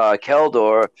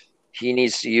Keldor he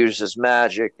needs to use his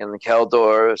magic, and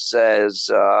Keldor says,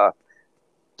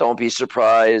 "Don't be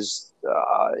surprised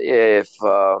if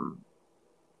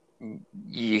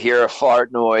you hear a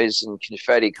fart noise and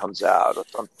confetti comes out or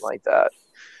something like that."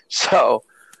 So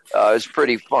it's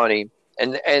pretty funny.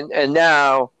 And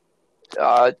now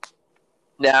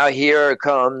here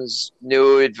comes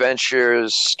New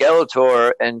Adventures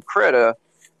Skeletor and Krita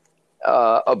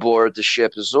aboard the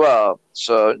ship as well.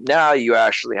 So now you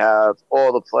actually have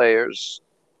all the players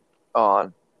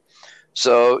on.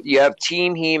 So you have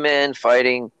Team He-Man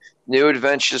fighting New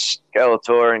Adventures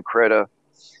Skeletor and Krita,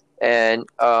 and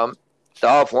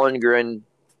Dolph Lundgren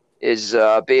is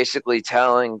basically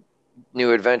telling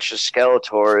New Adventures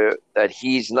Skeletor that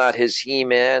he's not his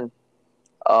He-Man.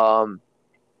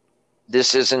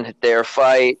 This isn't their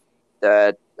fight,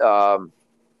 that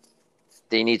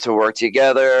they need to work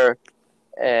together,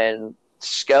 and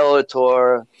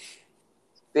Skeletor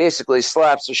basically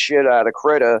slaps the shit out of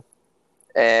Krita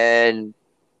and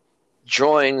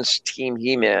joins Team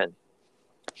He-Man.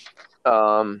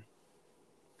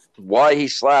 Why he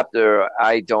slapped her,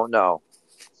 I don't know.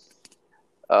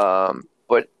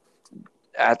 But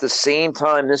at the same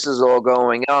time this is all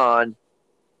going on,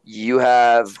 you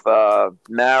have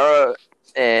Mara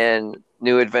and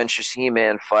New Adventures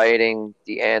He-Man fighting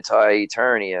the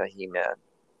Anti-Eternia He-Man.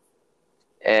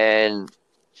 And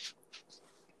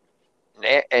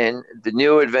the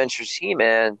New Adventures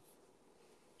He-Man,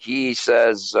 he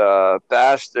says,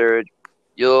 "Bastard,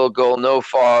 you'll go no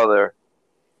farther."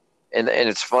 And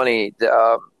it's funny,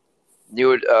 the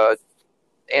new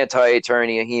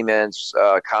Anti-Eternia He-Man's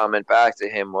comment back to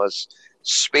him was,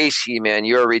 "Space He-Man,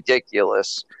 you're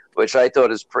ridiculous," which I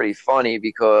thought is pretty funny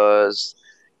because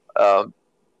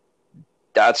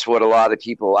that's what a lot of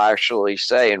people actually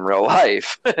say in real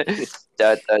life.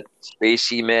 that Space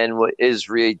He-Man is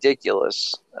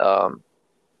ridiculous.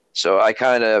 So I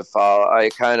kind of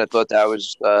thought that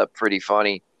was pretty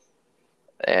funny,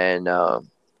 and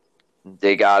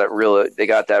they got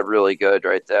that really good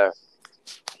right there.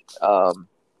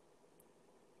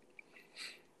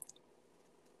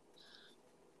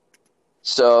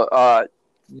 So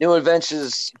New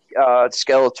Adventures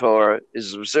Skeletor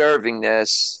is observing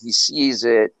this. He sees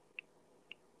it,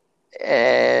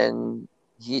 and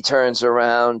he turns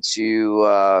around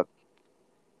to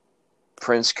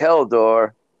Prince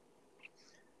Keldor,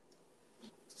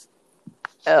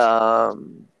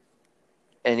 and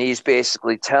he's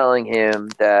basically telling him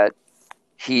that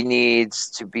he needs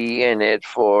to be in it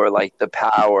for like the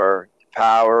power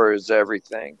power is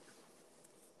everything.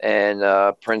 And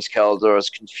Prince Keldor is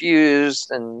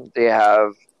confused, and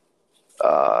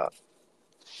uh,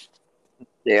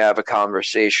 they have a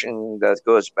conversation that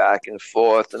goes back and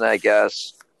forth. And I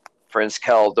guess Prince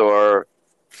Keldor,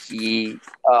 he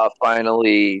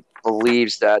finally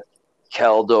believes that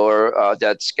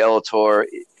that Skeletor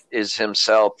is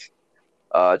himself.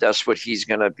 That's what he's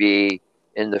going to be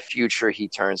in the future. He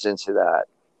turns into that.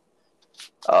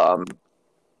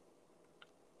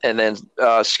 And then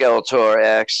Skeletor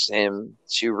asks him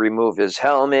to remove his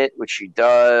helmet, which he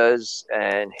does,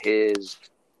 and his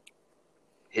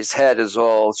head is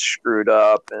all screwed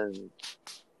up and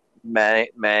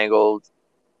mangled.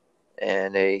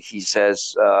 And he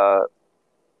says,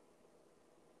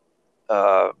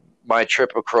 my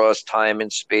trip across time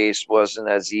and space wasn't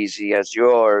as easy as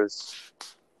yours.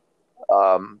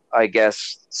 I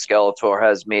guess Skeletor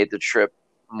has made the trip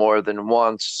more than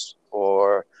once,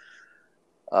 or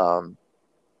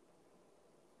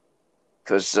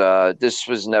because this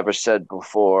was never said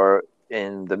before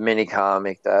in the mini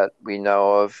comic that we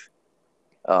know of.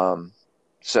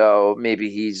 So maybe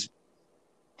he's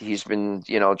been,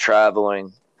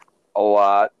 traveling a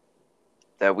lot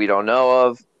that we don't know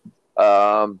of.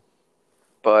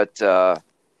 But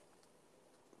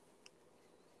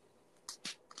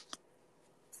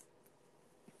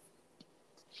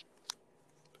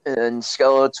and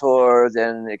Skeletor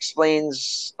then explains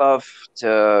stuff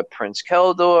to Prince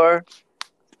Keldor.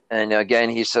 And again,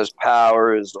 he says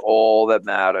power is all that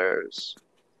matters.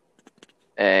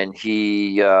 And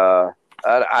he, I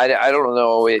don't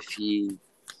know if he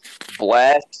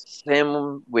blasts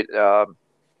him with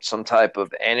some type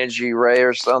of energy ray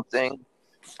or something,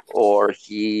 or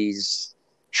he's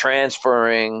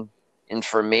transferring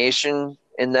information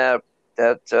in that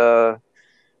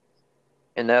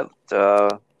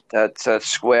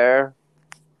square.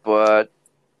 But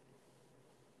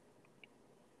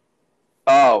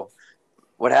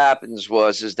what happens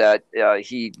is that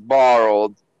he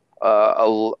borrowed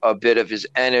a bit of his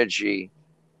energy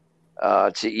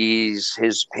to ease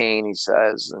his pain, he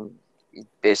says, and he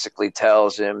basically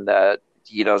tells him that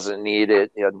he doesn't need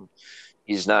it and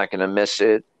he's not going to miss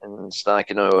it and it's not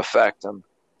going to affect him.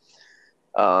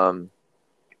 And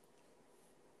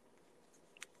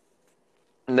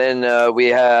then we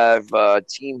have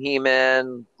Team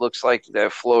He-Man. Looks like they're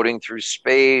floating through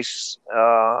space.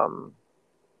 And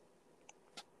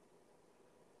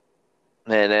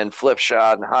then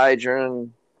Flipshot and Hydran,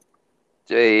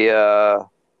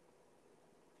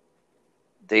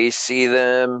 they see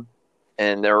them,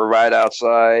 and they're right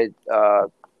outside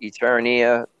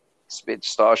Eternia,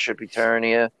 Starship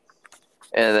Eternia.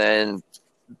 And then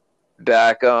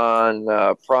back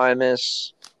on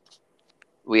Primus,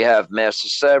 we have Master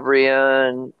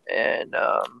Severian and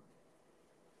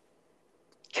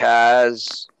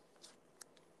Kaz,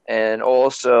 and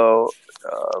also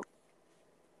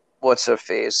what's her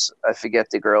face? I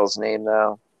forget the girl's name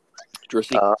now.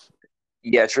 Drissy.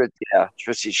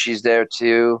 Trissy. She's there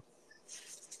too.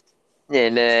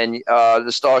 And then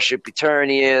the Starship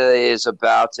Eternia is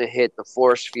about to hit the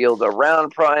force field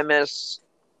around Primus.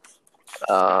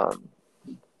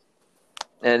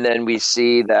 And then we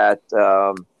see that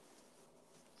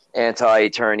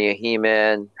Anti-Eternia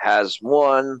He-Man has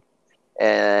won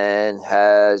and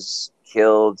has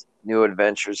killed New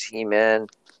Adventures He-Man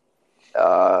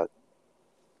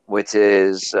with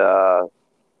his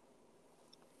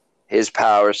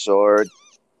power sword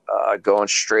going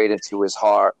straight into his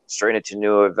heart, straight into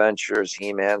New Adventures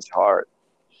He-Man's heart.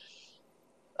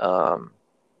 And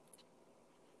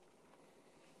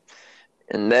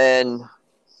then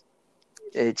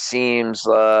it seems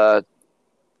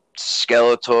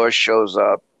Skeletor shows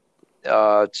up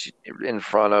in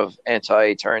front of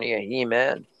Anti-Eternia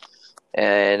He-Man,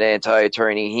 and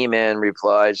Anti-Eternia He-Man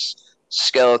replies,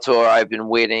 Skeletor, I've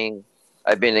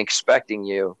been expecting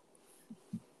you.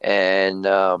 And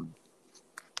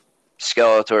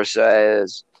Skeletor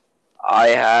says, I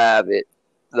have it,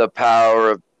 the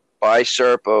power of by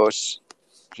Serpos,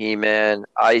 He-Man,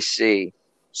 I see.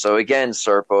 So again,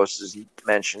 Serpos is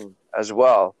mentioned as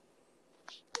well.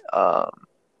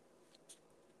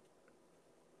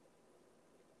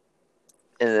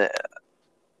 And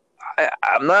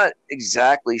I'm not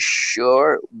exactly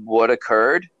sure what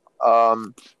occurred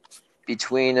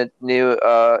between the new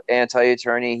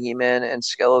Anti-Eternia He-Man and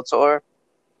Skeletor.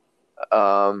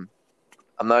 I'm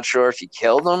not sure if he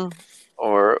killed him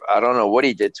or I don't know what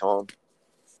he did to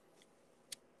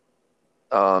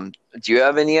him. Do you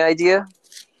have any idea?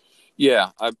 Yeah,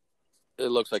 it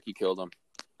looks like he killed him.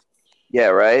 Yeah,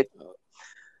 right?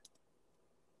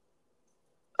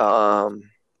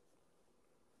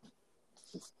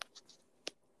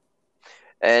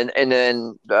 And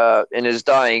then in his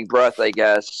dying breath, I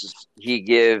guess he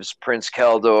gives Prince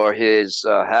Keldor his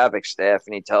Havoc staff,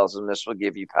 and he tells him this will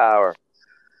give you power.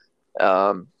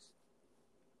 Um,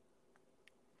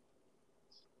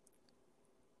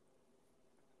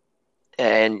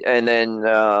 and then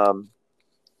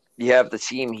you have the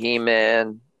Team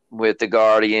He-Man with the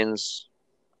Guardians,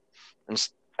 and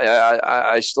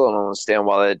I still don't understand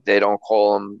why they don't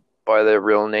call them by their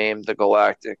real name, the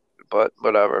Galactic, but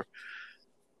whatever.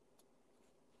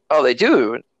 Oh, they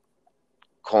do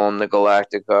call them the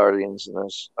Galactic Guardians in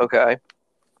this. Okay.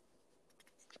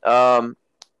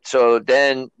 So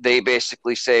then they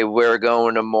basically say we're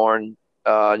going to mourn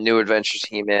New Adventures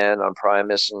He-Man on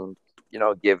Primus, and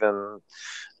give him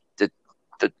the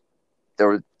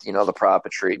the proper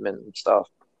treatment and stuff.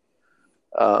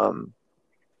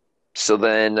 So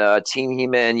then Team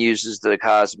He-Man uses the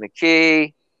Cosmic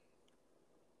Key,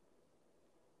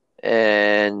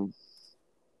 and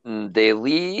they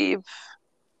leave.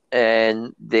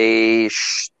 And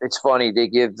it's funny, they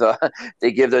give the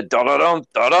da da dum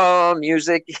da dum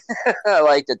music. I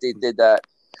like that they did that.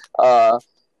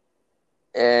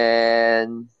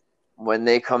 And when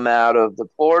they come out of the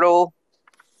portal,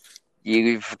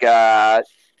 you've got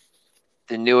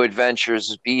the New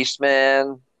Adventures of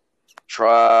Beastman,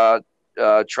 Trapjaw,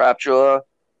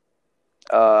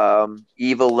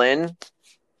 Evil-Lyn,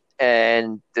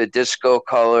 and the disco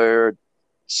colored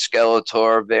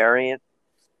Skeletor variant.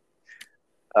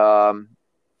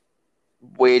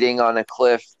 Waiting on a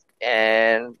cliff,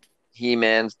 and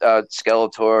He-Man,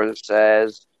 Skeletor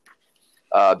says,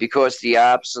 because the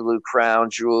absolute crown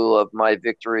jewel of my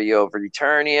victory over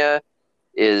Eternia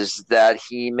is that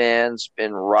He-Man's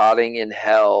been rotting in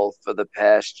hell for the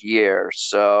past year.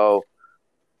 So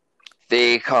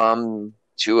they come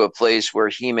to a place where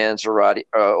He-Man's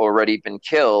already been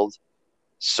killed.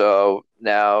 So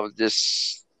now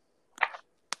this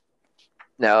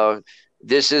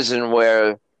isn't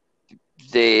where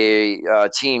the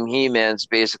Team He-Man's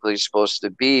basically supposed to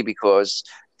be, because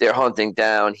they're hunting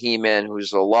down He-Man,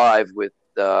 who's alive with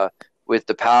the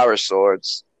power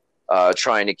swords,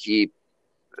 trying to keep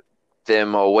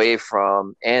them away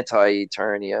from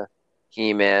anti-Eternia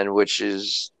He-Man, which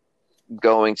is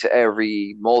going to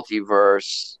every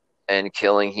multiverse and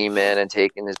killing He-Man and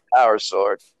taking his power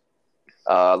sword.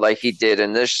 Like he did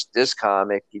in this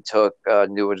comic, he took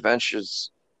New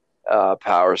Adventures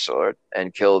power sword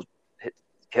and killed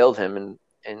him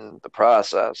in the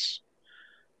process.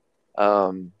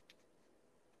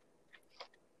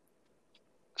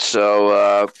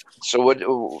 So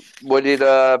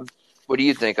what do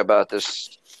you think about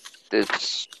this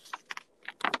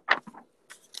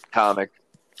comic?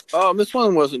 This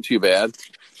one wasn't too bad.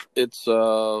 It's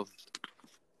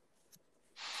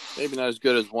maybe not as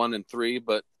good as 1 and 3,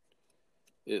 but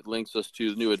it links us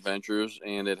to New Adventures,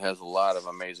 and it has a lot of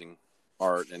amazing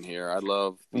art in here. I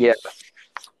love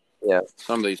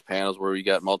some of these panels where you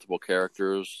got multiple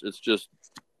characters. It's just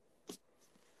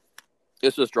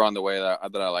drawn the way that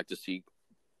I like to see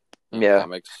in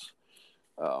comics.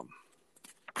 The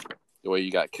way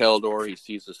you got Keldor, he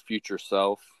sees his future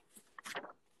self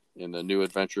in the New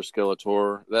Adventure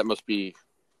Skeletor. That must be,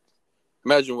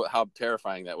 imagine how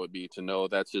terrifying that would be to know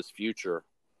that's his future.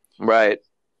 Right.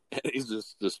 He's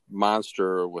just this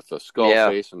monster with a skull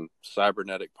face and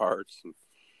cybernetic parts.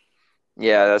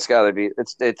 Yeah, that's got to be.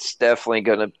 It's definitely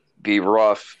going to be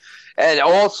rough, and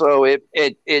also it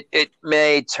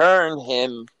may turn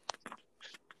him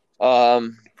a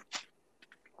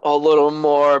little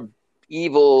more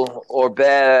evil or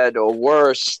bad or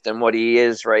worse than what he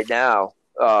is right now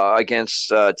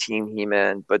against Team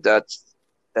He-Man. But that's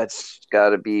got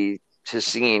to be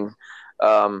seen.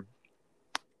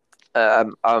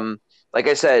 Like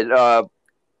I said,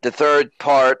 the third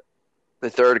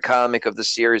comic of the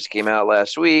series came out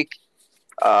last week.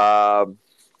 I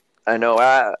know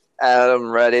Adam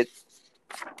read it.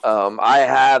 I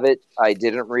have it. I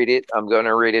didn't read it. I'm going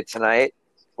to read it tonight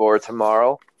or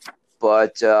tomorrow.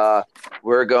 But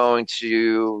we're going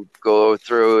to go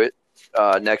through it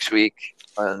next week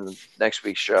on next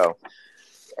week's show.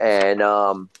 And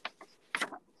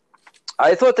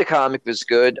I thought the comic was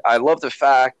good. I love the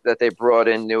fact that they brought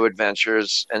in New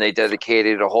Adventures and they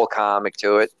dedicated a whole comic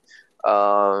to it.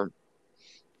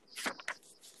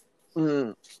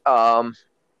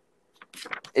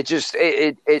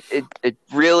 It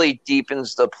really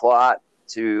deepens the plot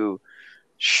to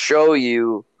show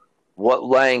you what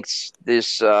lengths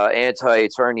this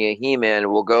anti-Eternia He-Man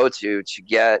will go to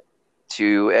get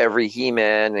to every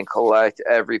He-Man and collect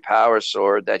every power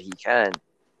sword that he can.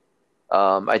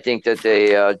 I think that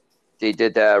they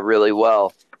did that really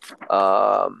well.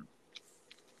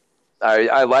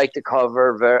 I like the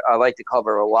cover. I like the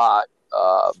cover a lot.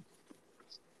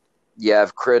 You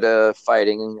have Krita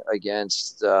fighting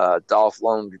against Dolph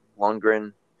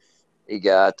Lundgren. You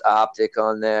got Optic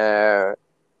on there,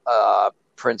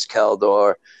 Prince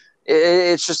Keldor.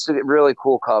 It's just a really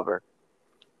cool cover.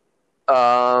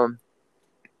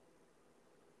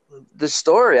 The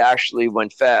story actually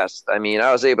went fast. I mean,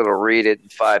 I was able to read it in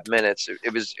 5 minutes.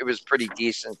 It was pretty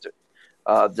decent.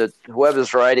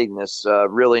 Whoever's writing this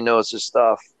really knows his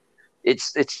stuff.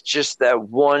 It's just that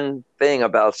one thing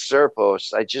about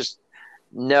Serpos. I just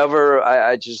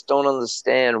don't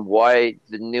understand why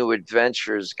the New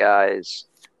Adventures guys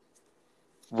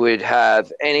would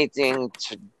have anything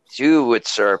to do with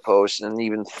Serpos and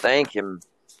even thank him.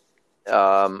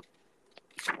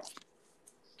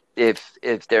 If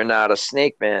they're not a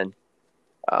Snake Man,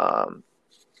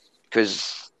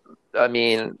 because I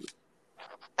mean,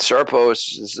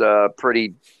 Serpos is a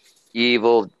pretty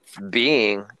evil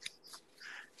being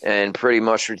and pretty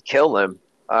much would kill him.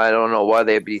 I don't know why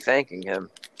they'd be thanking him.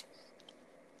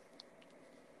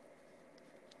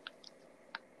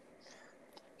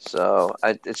 So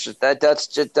it's just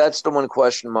that's the one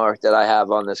question mark that I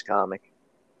have on this comic.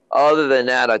 Other than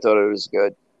that, I thought it was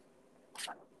good.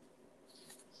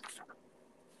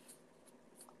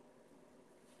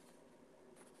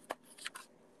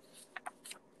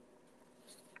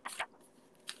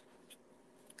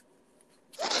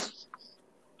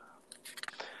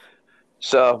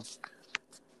 So,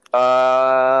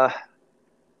 all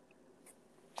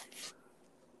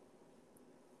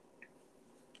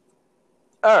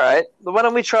right. Why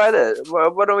don't we try this?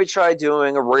 Why don't we try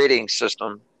doing a rating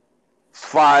system?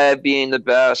 5 being the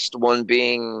best, 1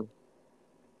 being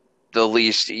the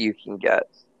least that you can get.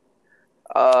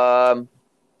 I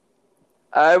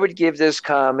would give this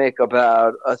comic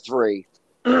about a 3.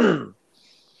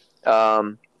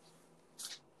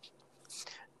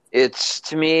 It's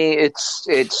to me, it's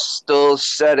still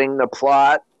setting the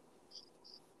plot,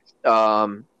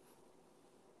 and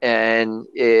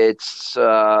it's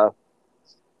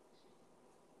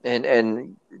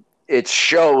and it's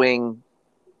showing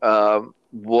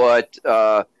what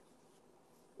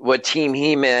Team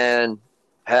He-Man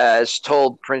has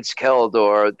told Prince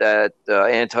Keldor that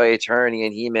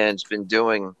Anti-Eternian He-Man's been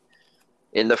doing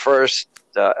in the first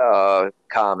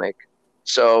comic.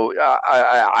 So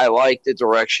I like the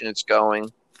direction it's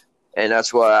going, and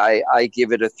that's why I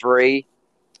give it a 3.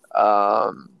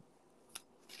 The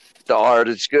art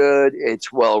is good.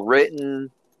 It's well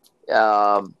written.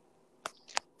 The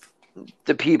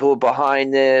people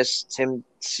behind this, Tim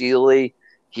Seeley,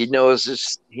 he knows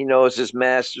his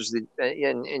masters,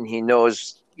 and he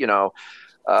knows,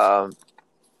 I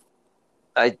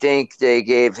think they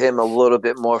gave him a little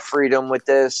bit more freedom with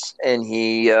this, and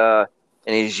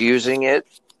he's using it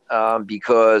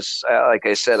because, like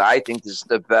I said, I think this is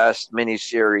the best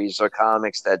miniseries or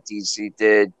comics that DC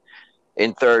did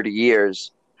in 30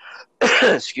 years.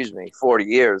 Excuse me, 40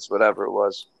 years, whatever it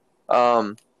was.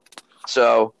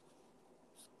 So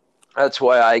that's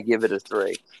why I give it a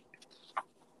 3.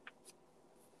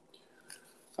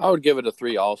 I would give it a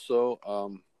 3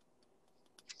 also.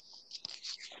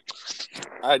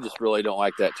 I just really don't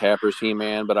like that Tapper's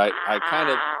He-Man, but I kind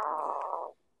of,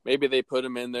 maybe they put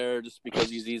him in there just because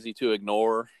he's easy to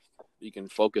ignore. You can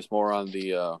focus more on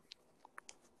the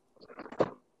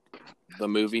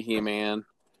movie He-Man.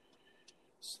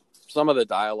 Some of the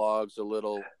dialogue's a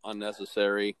little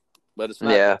unnecessary, but it's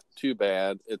not too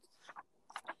bad.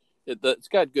 It's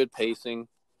got good pacing.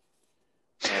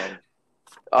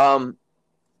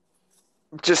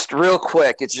 Just real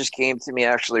quick, it just came to me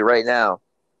actually right now.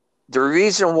 The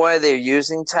reason why they're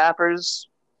using Tappers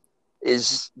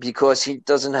is because he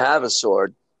doesn't have a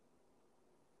sword.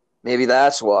 Maybe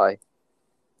that's why.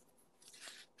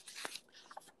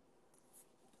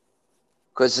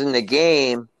 Because in the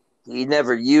game, he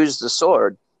never used the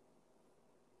sword.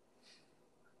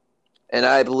 And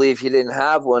I believe he didn't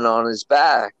have one on his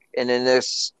back. And in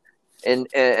this, in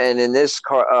this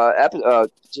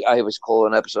episode, I always call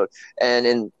it an episode. And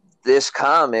in this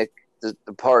comic, the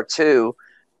part 2,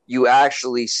 you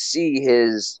actually see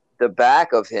the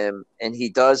back of him, and he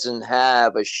doesn't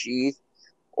have a sheath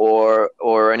or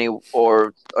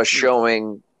a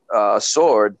showing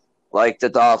sword like the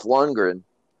Dolph Lundgren.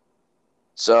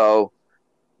 So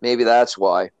maybe that's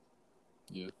why.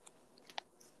 Yeah.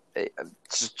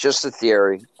 It's just a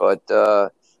theory, but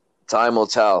time will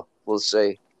tell. We'll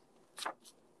see.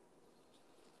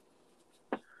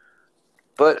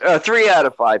 But 3 out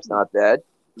of 5 is not bad.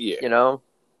 Yeah.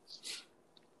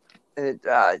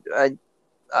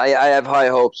 I have high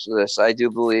hopes for this. I do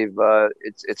believe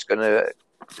it's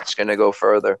gonna go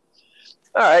further.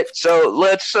 All right, so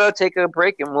let's take a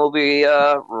break, and we'll be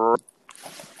And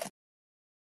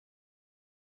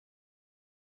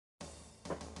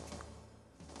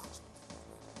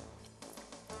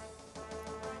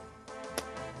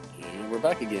we're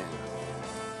back again.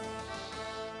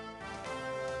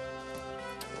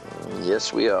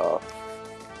 yes, we are.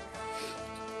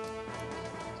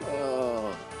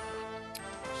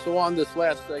 So on this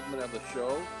last segment of the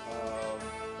show,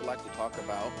 I'd like to talk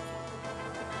about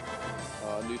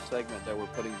a new segment that we're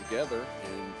putting together,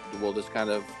 and we'll just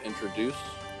kind of introduce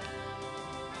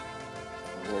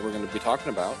what we're going to be talking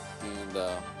about. And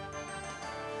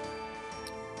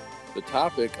the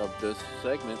topic of this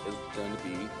segment is going to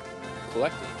be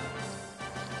collecting.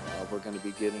 We're going to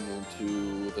be getting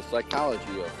into the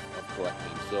psychology of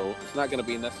collecting. So it's not going to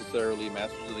be necessarily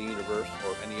Masters of the Universe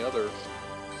or any other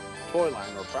toy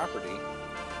line or property.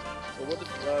 So we'll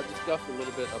just discuss a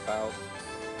little bit about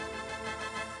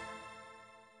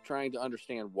trying to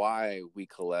understand why we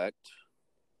collect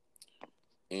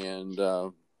and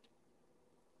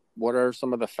what are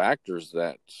some of the factors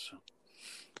that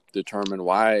determine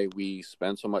why we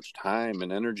spend so much time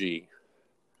and energy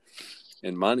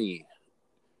and money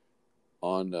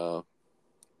on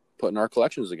putting our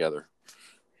collections together.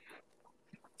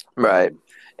 Right,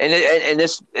 and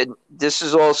this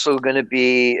is also going to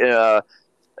be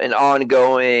an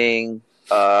ongoing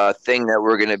thing that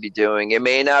we're going to be doing. It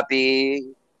may not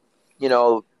be,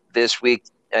 this week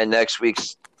and next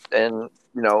week's, and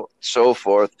so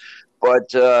forth,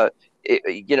 but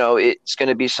it's going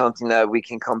to be something that we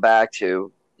can come back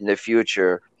to in the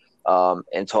future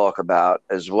and talk about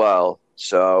as well.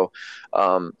 So,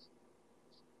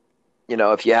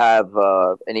 if you have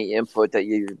any input that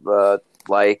you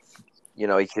like,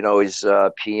 you can always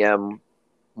PM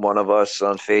one of us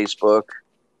on Facebook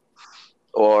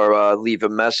or leave a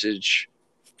message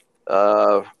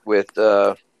with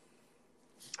the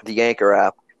Anchor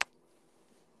app.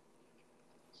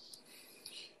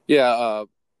 Yeah,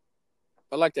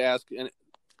 I'd like to ask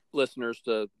listeners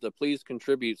to please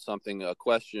contribute something, a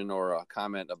question or a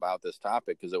comment about this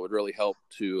topic, because it would really help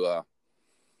to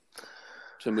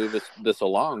move this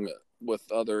along with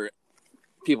other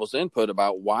people's input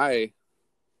about what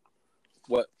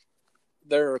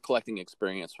their collecting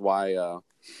experience, why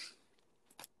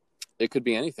it could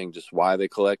be anything, just why they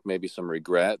collect, maybe some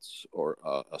regrets or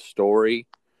a story,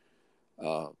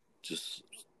 just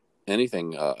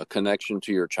anything, a connection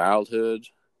to your childhood,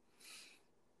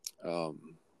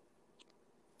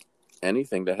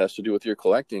 anything that has to do with your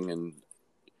collecting, and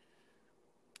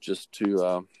just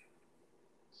to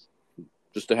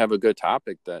have a good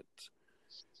topic, that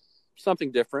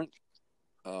something different.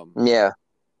 Yeah.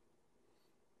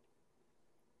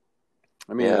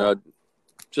 I mean,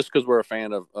 just because we're a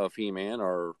fan of He-Man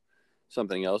or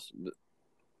something else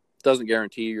doesn't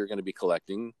guarantee you're going to be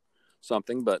collecting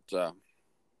something, but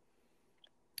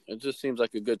it just seems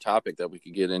like a good topic that we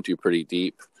could get into pretty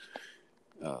deep.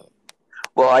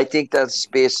 Well, I think that's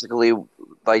basically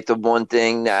like the one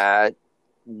thing that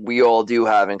we all do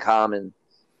have in common,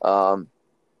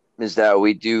 is that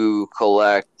we do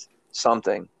collect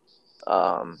something.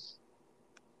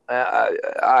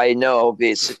 I know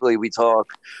basically we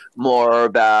talk more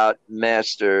about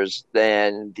Masters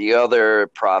than the other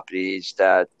properties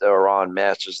that are on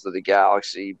Masters of the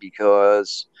Galaxy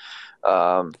because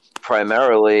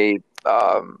primarily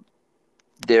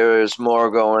there's more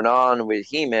going on with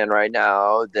He-Man right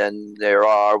now than there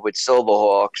are with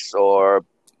Silverhawks or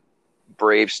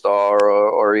Bravestar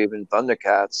or even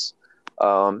Thundercats.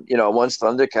 Once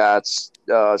Thundercats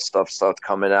stuff starts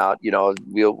coming out,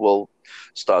 we'll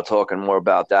start talking more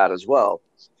about that as well.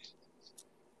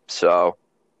 So,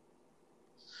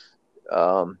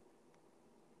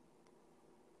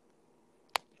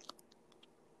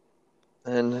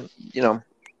 and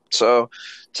so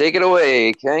take it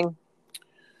away, King.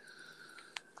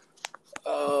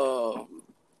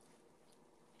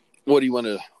 What do you want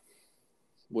to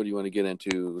get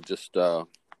into? Just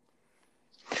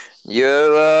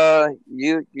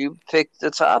you picked the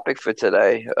topic for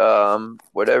today.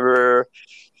 Whatever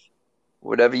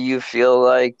you feel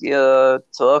like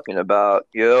talking about.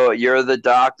 You're the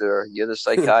doctor. You're the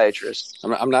psychiatrist.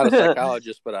 I'm not a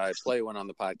psychologist, but I play one on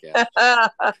the podcast.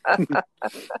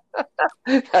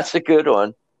 That's a good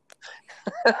one.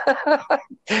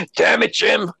 Damn it,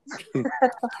 Jim.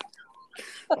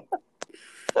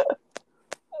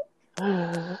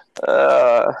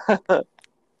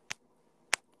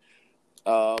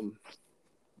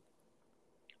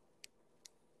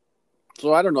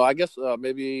 So I don't know. I guess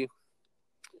maybe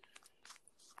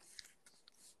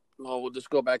we'll just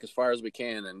go back as far as we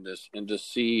can and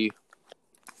just see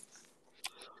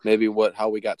maybe how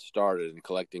we got started in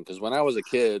collecting. Because when I was a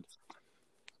kid,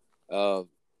 all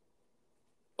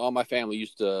my family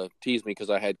used to tease me because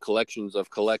I had collections of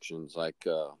collections. Like,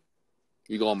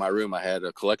 you go in my room, I had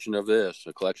a collection of this,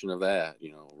 a collection of that,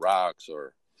 rocks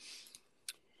or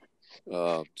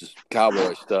just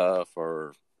cowboy stuff,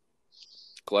 or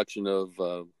collection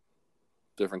of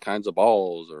different kinds of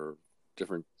balls or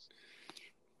different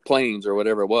planes or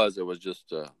whatever it was. It was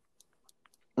just a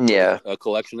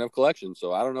collection of collections.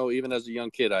 So I don't know, even as a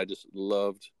young kid, I just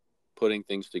loved putting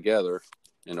things together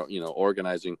and,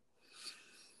 organizing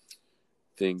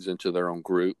things into their own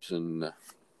groups. And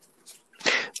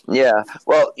yeah.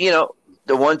 Well,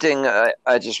 the one thing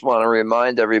I just want to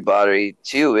remind everybody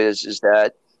too is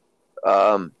that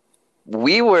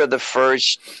we were the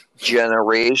first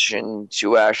generation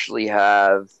to actually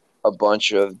have a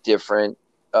bunch of different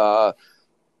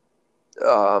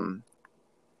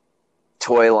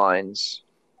toy lines.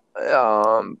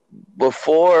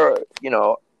 Before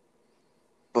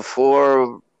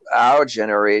our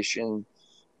generation,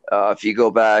 if you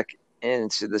go back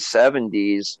into the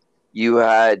 70s, you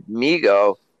had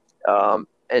Mego,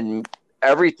 and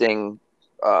everything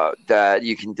that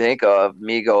you can think of,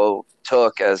 Mego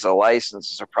took as a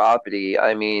license, as a property.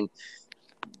 I mean,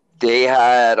 they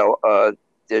had the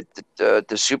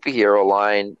superhero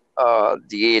line.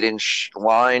 The 8-inch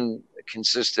line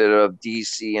consisted of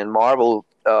DC and Marvel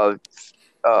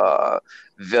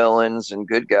villains and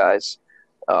good guys.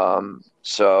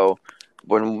 So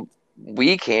when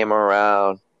we came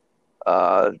around,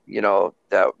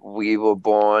 that we were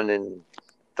born in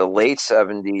the late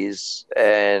 70s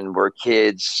and were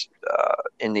kids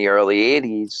in the early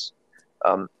 80s,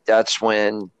 that's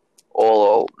when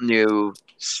all new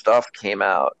stuff came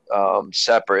out,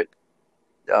 separate.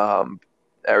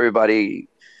 Everybody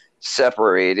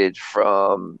separated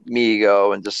from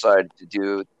Mego and decided to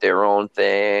do their own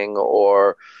thing,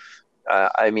 or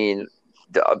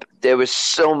there was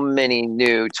so many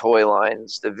new toy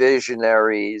lines, the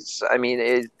Visionaries. I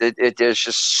mean, there's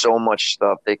just so much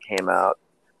stuff that came out.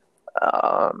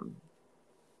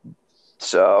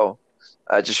 So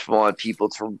I just want people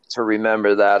to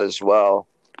remember that as well.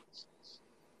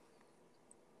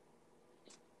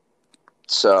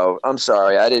 So I'm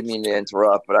sorry, I didn't mean to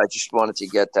interrupt, but I just wanted to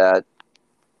get that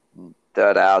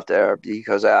out there,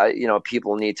 because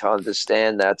people need to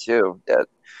understand that too, that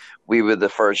we were the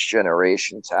first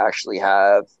generation to actually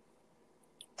have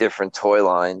different toy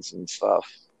lines and stuff.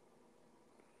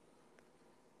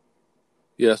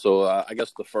 Yeah, so I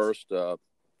guess the first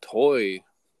toy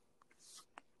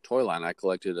line I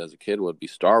collected as a kid would be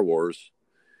Star Wars,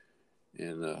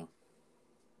 and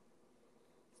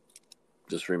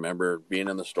just remember being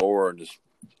in the store and just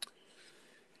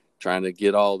trying to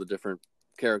get all the different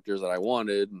characters that I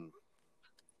wanted, and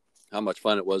how much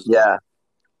fun it was to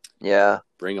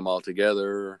bring them all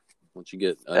together once you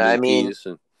get a new piece.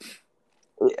 And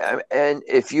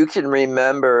if you can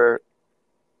remember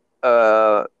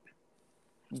going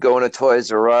to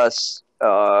Toys R Us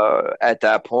at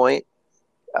that point,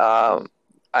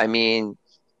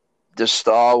 the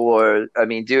Star Wars,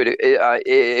 dude,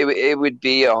 it would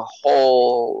be a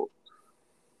whole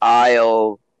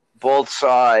aisle, both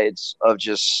sides of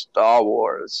just Star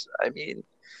Wars. I mean,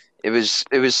 it was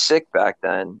sick back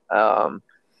then.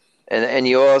 And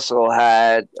you also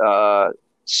had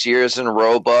Sears and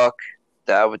Roebuck.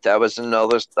 That was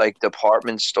another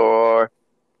department store,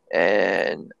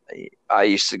 and I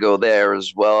used to go there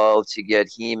as well to get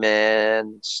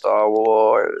He-Man, Star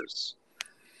Wars,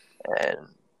 and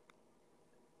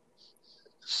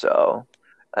so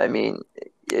it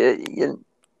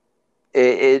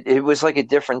was like a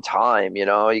different time. You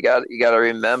got to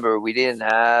remember, we didn't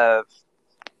have.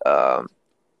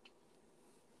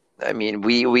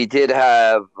 We did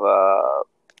have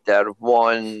that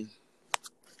one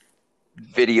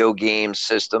video game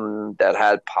system that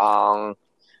had Pong,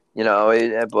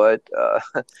 but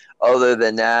other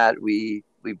than that, we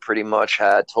pretty much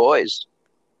had toys,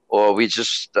 or we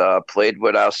just played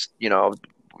with us,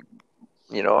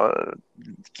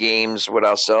 games with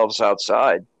ourselves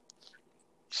outside.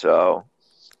 So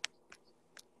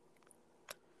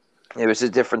it was a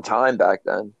different time back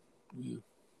then. Yeah.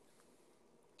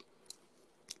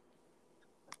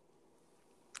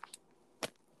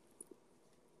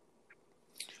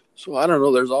 So I don't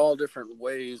know. There's all different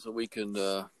ways that we can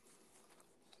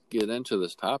get into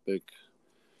this topic.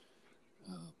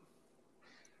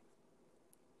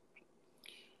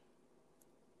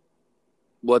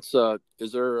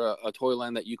 Is there a toy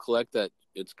line that you collect that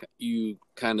you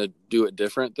kind of do it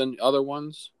different than other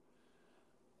ones?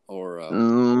 Or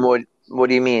what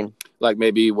do you mean? Like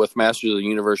maybe with Masters of the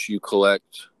Universe, you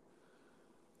collect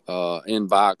in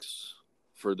box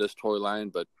for this toy line,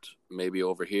 but maybe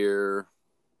over here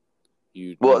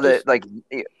you just like you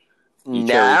cherry pick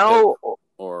now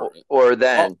or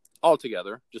then all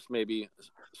together, just maybe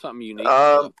something unique.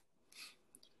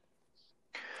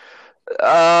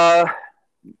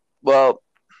 Well,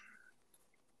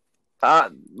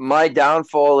 my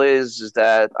downfall is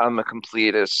that I'm a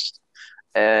completist,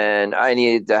 and I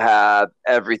need to have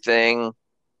everything,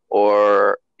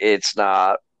 or it's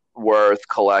not worth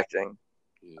collecting.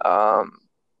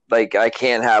 Like I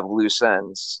can't have loose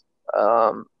ends.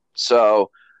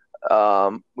 So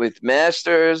with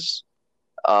Masters,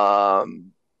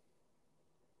 um,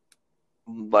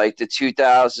 like the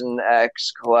 2000X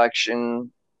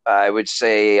collection, I would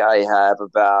say I have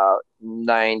about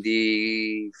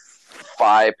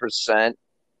 95%.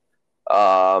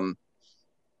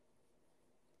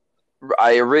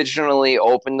 I originally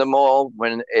opened them all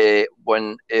when it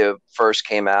first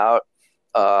came out.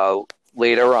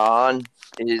 Later on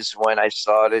is when I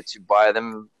started to buy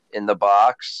them in the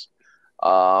box.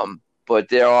 But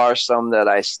there are some that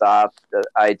I stopped that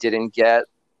I didn't get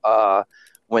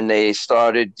when they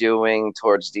started doing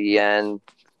towards the end,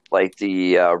 like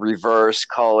the reverse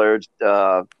colored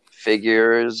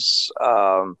figures,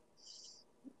 and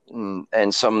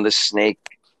some of the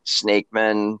snake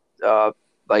men,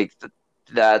 like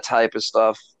that type of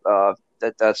stuff.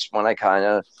 That's when I kind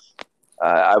of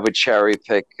I would cherry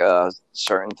pick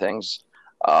certain things.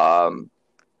 But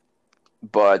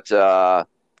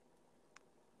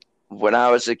when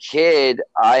I was a kid,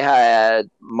 I had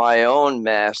my own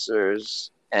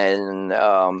Masters, and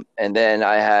then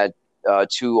I had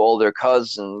two older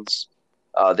cousins.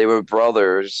 They were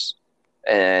brothers,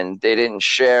 and they didn't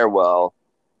share well.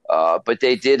 But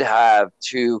they did have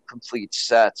two complete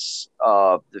sets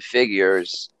of the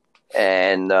figures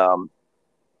and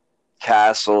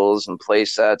castles and play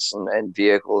sets and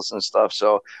vehicles and stuff.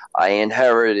 So I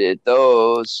inherited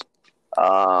those.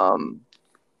 But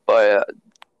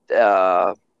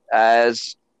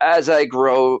as I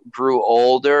grew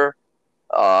older,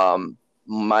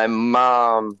 my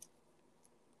mom,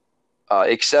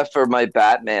 except for my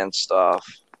Batman stuff,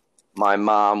 my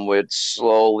mom would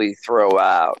slowly throw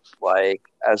out, like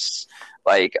let's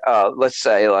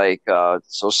say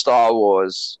so Star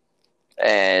Wars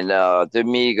and the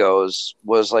Amigos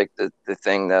was like the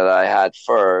thing that I had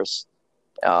first,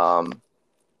 and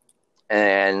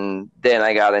then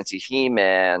I got into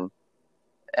He-Man,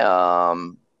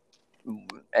 and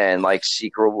like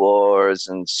Secret Wars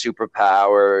and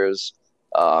Superpowers,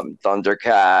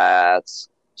 Thundercats.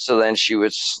 So then she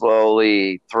would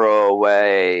slowly throw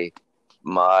away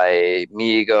my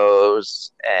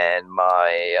Migos and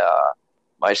my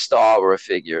Star Wars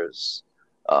figures.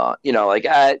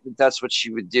 That's what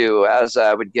she would do. As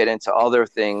I would get into other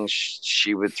things,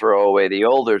 she would throw away the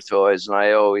older toys, and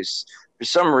I always, for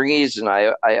some reason,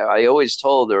 I always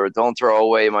told her, "Don't throw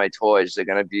away my toys; they're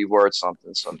going to be worth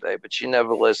something someday." But she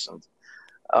never listened.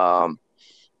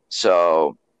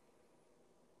 So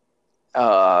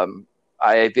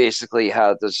I basically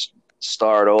had to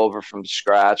start over from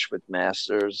scratch with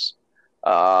Masters.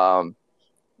 I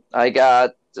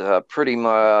got pretty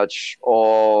much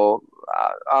all.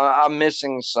 I'm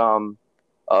missing some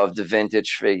of the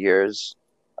vintage figures.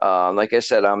 Like I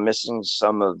said, I'm missing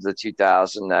some of the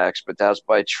 2000X, but that's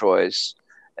by choice.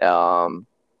 The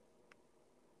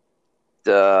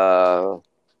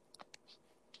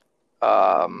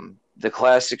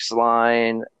classics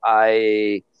line,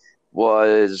 I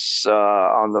was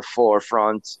on the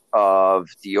forefront of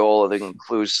the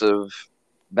all-inclusive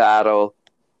battle.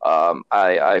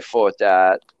 I fought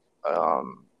that,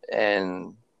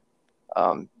 and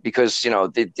because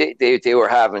they were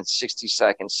having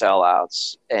 60-second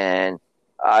sellouts, and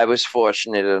I was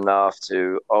fortunate enough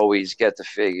to always get the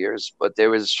figures, but there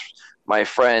was my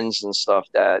friends and stuff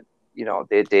that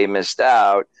they missed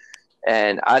out,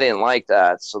 and I didn't like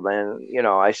that. So then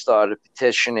I started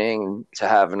petitioning to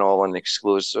have an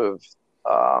all-inclusive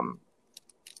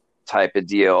type of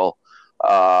deal,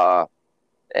 and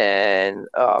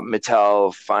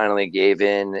Mattel finally gave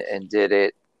in and did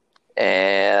it,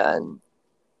 and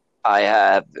I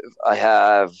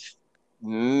have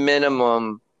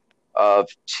minimum of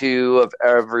two of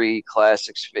every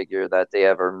classics figure that they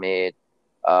ever made.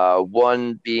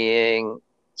 One being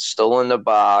still in the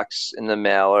box in the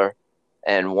mailer,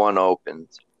 and one opened.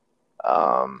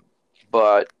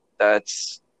 But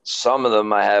that's some of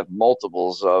them I have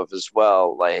multiples of as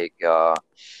well, like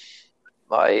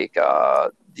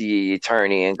the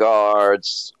Attorney and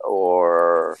Guards,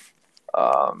 or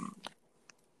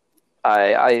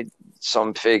I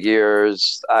some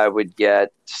figures I would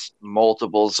get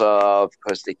multiples of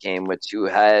because they came with two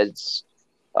heads.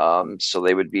 So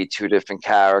they would be two different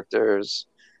characters,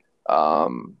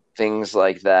 things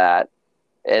like that.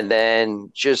 And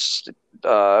then just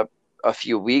a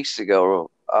few weeks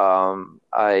ago,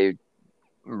 I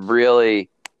really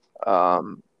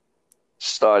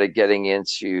started getting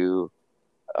into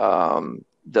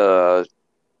the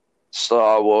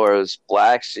Star Wars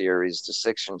Black Series, the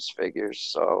 6-inch figures.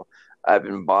 So I've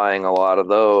been buying a lot of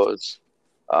those.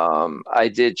 I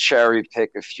did cherry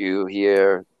pick a few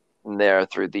here and there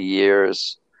through the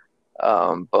years,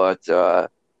 but now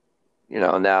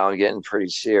I'm getting pretty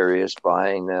serious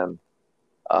buying them.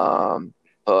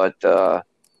 But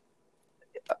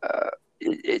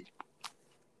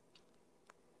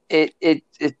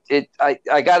it,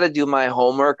 I got to do my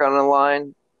homework on the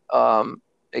line,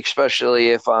 especially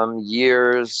if I'm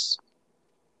years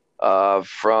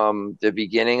from the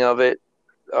beginning of it,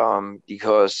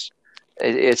 because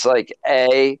it's like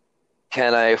A,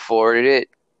 can I afford it?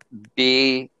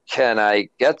 B, can I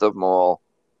get them all?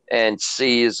 And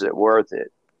C, is it worth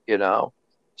it?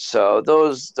 So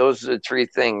those are the three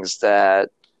things that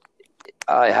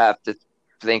I have to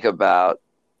think about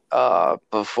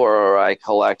before I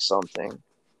collect something.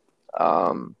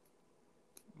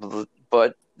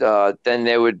 But then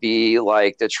there would be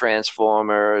like the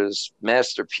Transformers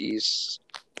Masterpiece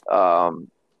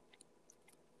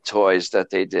toys that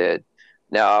they did.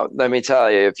 Now, let me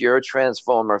tell you, if you're a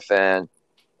Transformer fan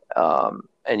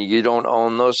and you don't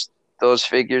own those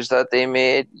figures that they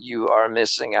made, you are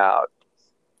missing out.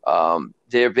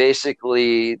 They're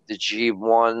basically the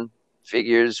G1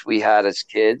 figures we had as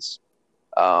kids,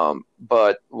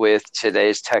 but with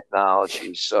today's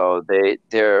technology. So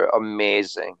they're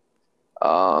amazing.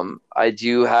 I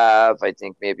do have, I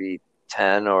think, maybe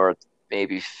 10 or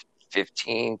maybe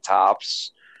 15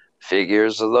 tops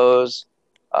figures of those,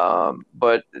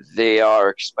 but they are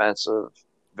expensive,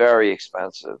 very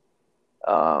expensive.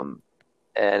 And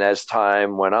as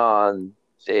time went on,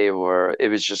 it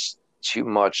was just too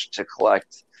much to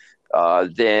collect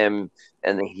them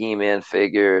and the He-Man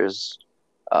figures.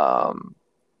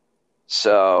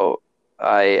 So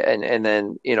and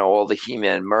then all the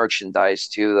He-Man merchandise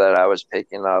too that I was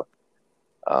picking up.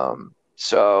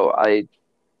 So I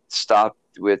stopped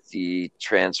with the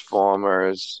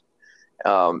Transformers,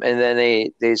 and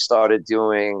then they started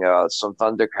doing some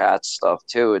Thundercats stuff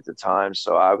too at the time.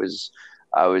 So I was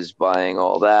buying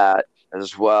all that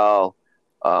as well.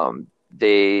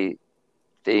 They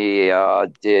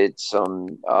did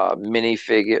some not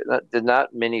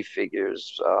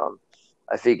minifigures.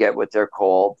 I forget what they're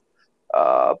called,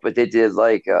 but they did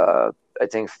like I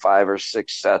think 5 or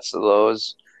 6 sets of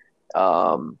those,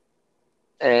 and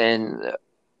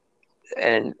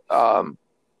and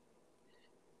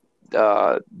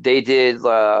they did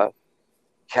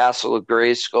Castle of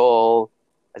Grayskull.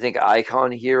 I think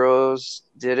Icon Heroes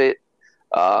did it.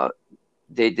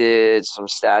 They did some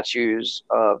statues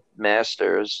of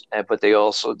Masters, but they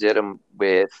also did them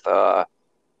with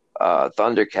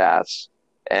Thundercats,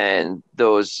 and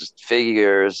those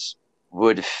figures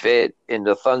would fit in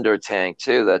the Thunder Tank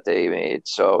too that they made.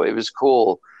 So it was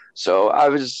cool. So I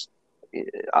was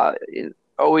uh,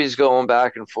 always going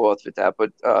back and forth with that,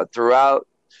 but throughout,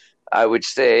 I would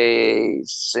say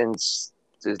since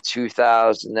the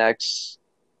 2000X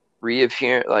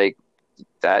reappearance, like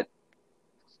that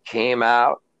came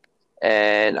out,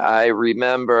 and I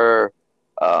remember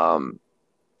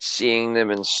seeing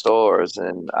them in stores,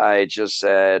 and I just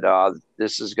said,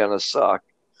 "This is gonna suck,"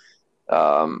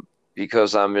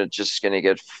 because I'm just gonna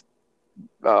get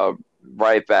uh,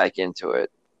 right back into it.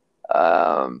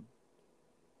 Um,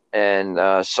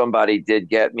 and somebody did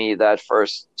get me that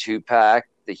first 2-pack,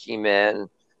 the He-Man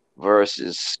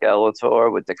versus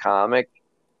Skeletor with the comic.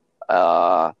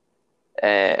 Uh,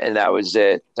 and that was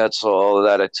it. That's all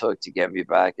that it took to get me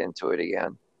back into it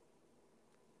again.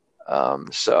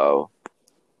 So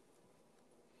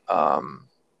um,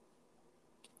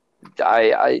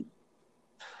 I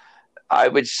I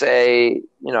would say,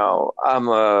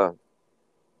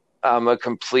 I'm a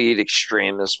complete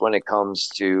extremist when it comes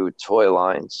to toy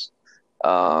lines.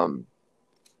 Um,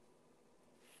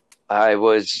 I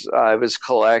was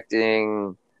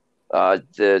collecting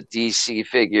the DC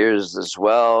figures as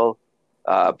well,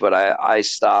 but I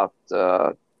stopped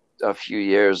a few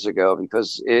years ago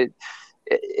because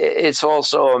it's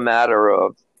also a matter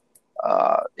of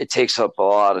it takes up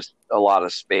a lot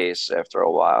of space after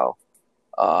a while.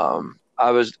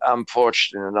 I'm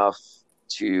fortunate enough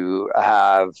to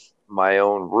have my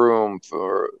own room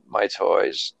for my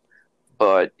toys,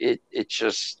 but it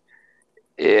just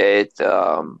it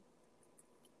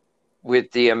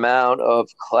with the amount of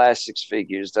classics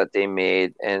figures that they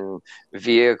made and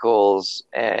vehicles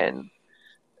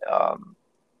um,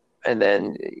 and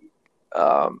then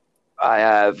um, I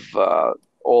have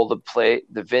all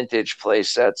the vintage play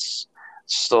sets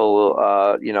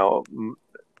still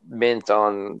mint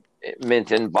on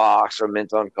mint in box or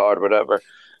mint on card, whatever.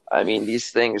 I mean,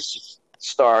 these things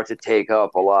start to take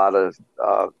up a lot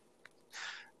of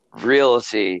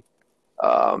realty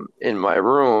in my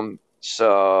room.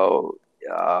 So,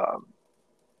 um,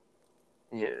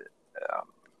 yeah, um,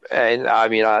 and I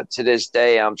mean, to this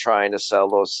day, I'm trying to sell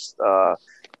those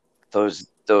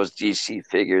DC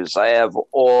figures. I have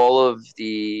all of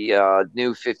the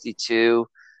new 52,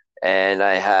 and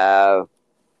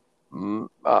mm,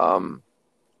 um,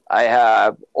 I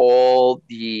have all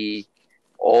the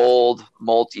old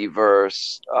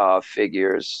multiverse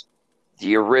figures,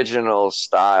 the original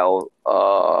style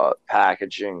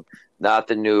packaging, not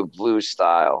the new blue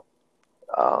style.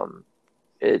 Um,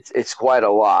 it's quite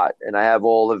a lot, and I have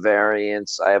all the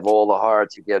variants. I have all the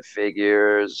hard to get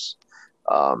figures.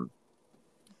 Um,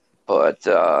 but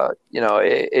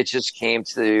it just came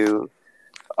to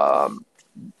um,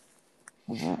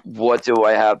 what do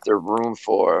I have the room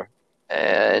for?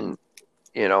 And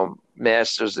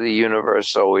Masters of the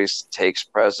Universe always takes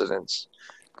precedence.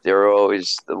 They're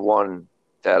always the one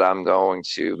that I'm going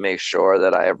to make sure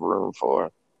that I have room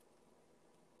for.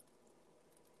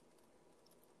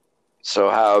 So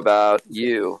how about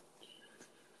you?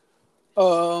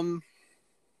 Um,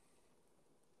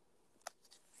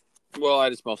 well, I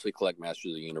just mostly collect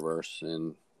Masters of the Universe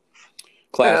and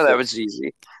Yeah, that was classics.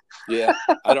 easy. Yeah,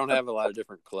 I don't have a lot of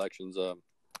different collections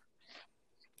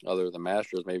other than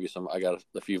Masters. Maybe I got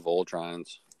a few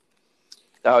Voltrons.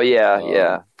 Oh yeah, Um,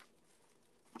 yeah,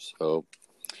 so,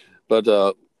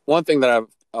 but one thing that I've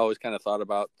always kind of thought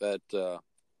about that the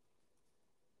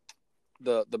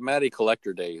Matty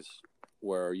collector days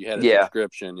where you had a yeah,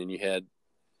 subscription and you had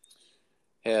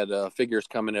figures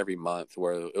coming every month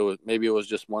where it was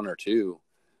just one or two,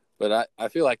 but I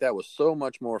feel like that was so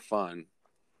much more fun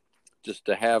just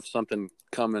to have something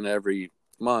coming every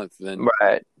month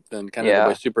right, than kind of the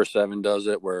way yeah. Super 7 does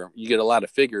it, where you get a lot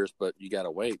of figures, but you got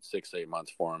to wait 6 8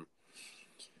 months for them.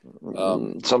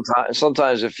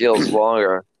 Sometimes it feels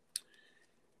longer.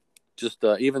 Just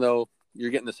even though you're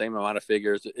getting the same amount of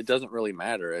figures, it doesn't really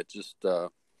matter. It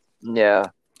Yeah,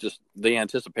 just the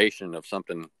anticipation of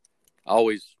something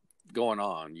always going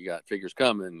on. You got figures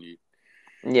coming.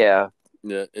 yeah,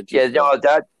 It yeah. just No,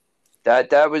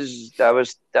 that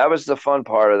was the fun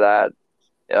part of that.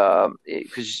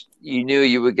 Because you knew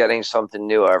you were getting something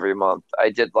new every month. I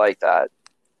did like that.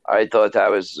 I thought that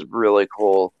was really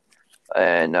cool,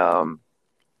 and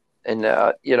and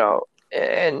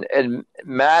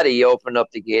Maddie opened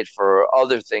up the gate for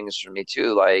other things for me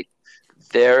too, like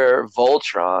their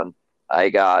Voltron I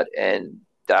got, and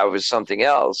that was something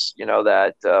else.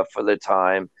 That for the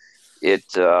time it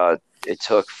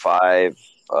took 5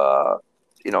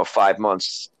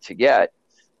 months to get,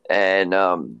 and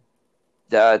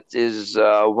that is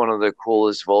one of the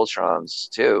coolest Voltrons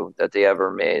too that they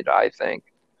ever made, I think,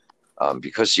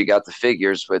 because you got the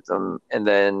figures with them, and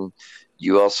then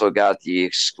you also got the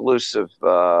exclusive.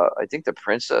 I think the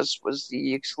princess was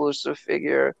the exclusive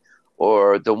figure,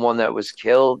 or the one that was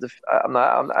killed. I'm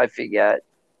not. I forget.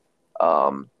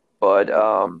 Um, but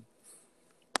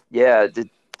yeah,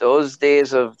 those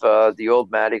days of the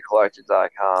old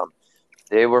MattyCollector.com,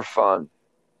 they were fun.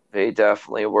 They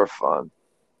definitely were fun.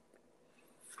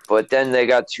 But then they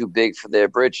got too big for their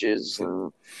britches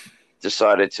and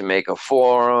decided to make a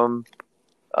forum.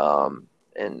 Um,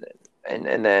 and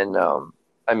and then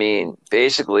I mean,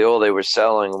 basically all they were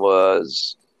selling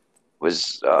was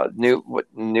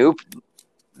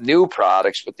new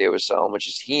products. What they were selling, which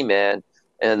is He-Man,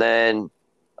 and then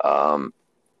um,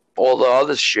 all the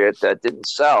other shit that didn't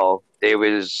sell, they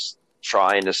was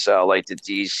trying to sell, like the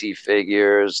DC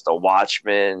figures, the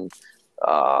Watchmen,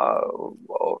 or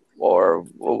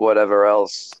whatever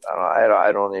else.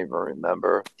 I don't even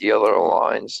remember the other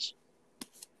lines.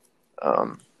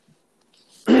 Um,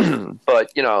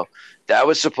 but that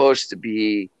was supposed to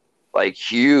be like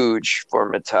huge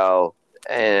for Mattel,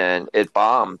 and it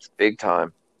bombed big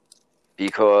time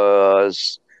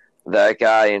because that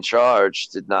guy in charge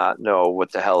did not know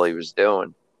what the hell he was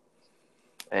doing,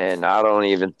 and I don't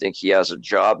even think he has a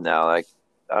job now. Like,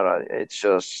 I don't. It's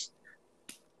just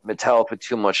Mattel put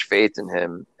too much faith in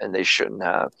him, and they shouldn't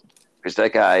have, because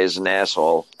that guy is an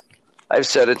asshole. I've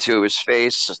said it to his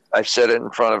face. I've said it in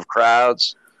front of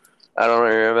crowds. I don't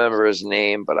even remember his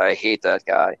name, but I hate that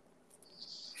guy.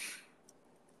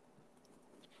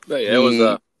 But yeah,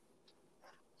 He,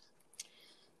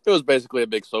 it was basically a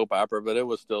big soap opera, but it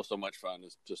was still so much fun to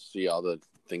just see all the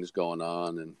things going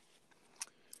on. And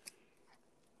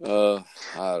I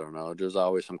don't know. There's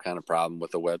always some kind of problem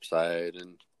with the website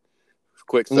and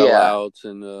quick sellouts,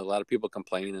 and a lot of people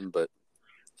complaining. But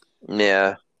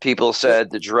yeah, people said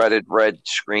the dreaded red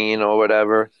screen or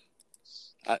whatever.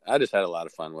 I just had a lot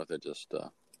of fun with it. Just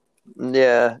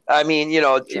yeah, I mean,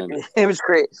 it was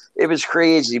great. It was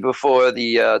crazy before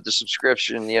the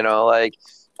subscription. Like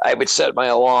I would set my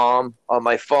alarm on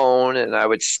my phone, and I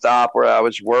would stop where I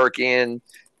was working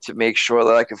to make sure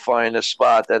that I could find a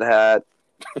spot that had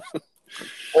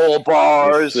all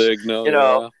bars.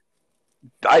 Signal,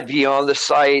 I'd be on the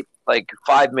site like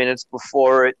 5 minutes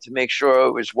before it to make sure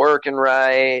it was working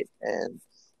right, and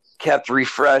kept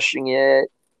refreshing it.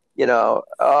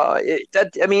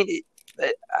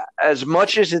 As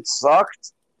much as it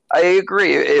sucked, I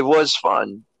agree. It was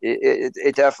fun.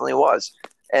 It definitely was.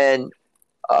 And,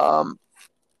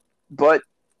 but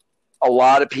a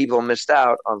lot of people missed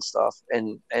out on stuff,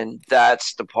 and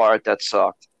that's the part that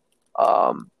sucked.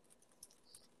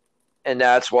 And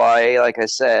that's why, like I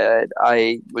said,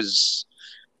 I was,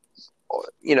 I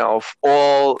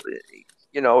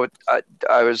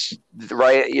was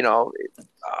right.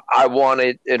 I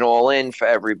wanted an all in for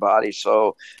everybody,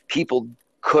 so people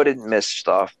couldn't miss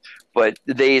stuff. But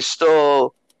they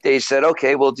said,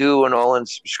 okay, we'll do an all in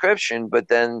subscription. But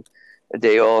then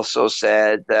they also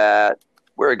said that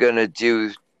we're going to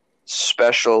do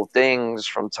special things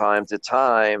from time to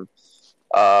time,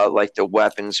 like the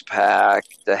weapons pack,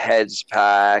 the heads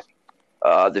pack,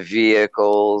 the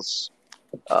vehicles,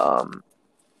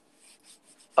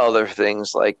 other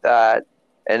things like that.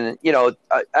 And,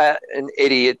 an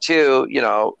idiot too,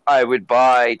 I would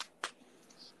buy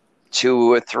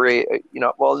 2 or 3,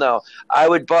 no, I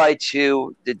would buy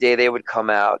 2 the day they would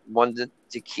come out, one to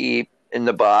keep in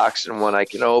the box and one I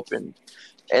can open.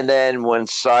 And then when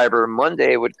Cyber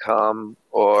Monday would come,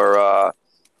 or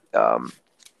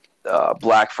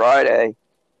Black Friday,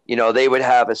 they would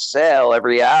have a sale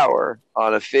every hour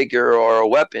on a figure or a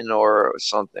weapon or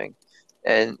something.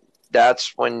 And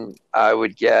that's when I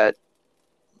would get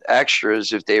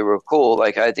extras if they were cool.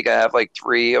 Like I think I have like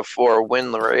 3 or 4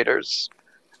 Wind Raiders.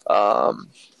 I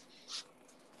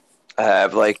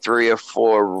have like 3 or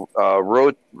 4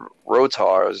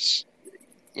 Rotars,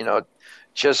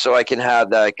 just so I can have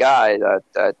that guy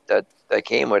that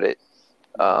came with it.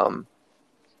 I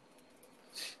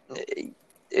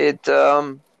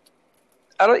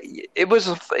don't. It was,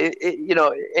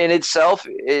 in itself,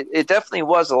 it definitely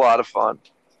was a lot of fun.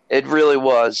 It really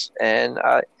was, and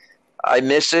I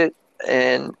miss it.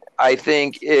 And I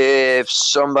think if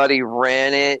somebody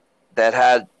ran it that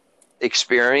had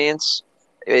experience,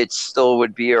 it still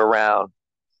would be around.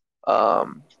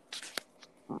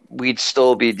 We'd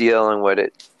still be dealing with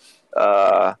it,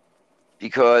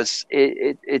 because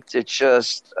it's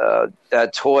just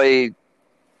that toy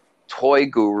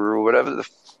guru, whatever the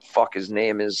fuck his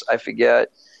name is, I forget.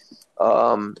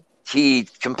 He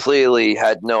completely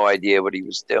had no idea what he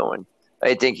was doing.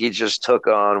 I think he just took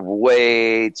on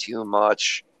way too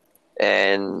much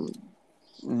and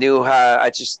knew how.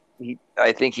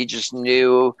 I think he just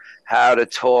knew how to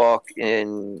talk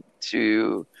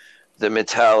into the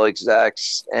Mattel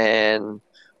execs,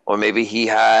 or maybe he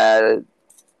had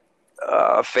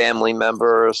a family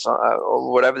member or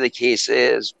or whatever the case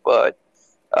is. But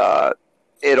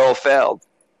it all failed.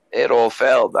 It all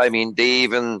failed. I mean, they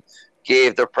even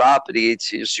gave the property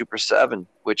to Super 7,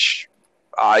 which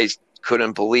I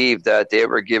couldn't believe that they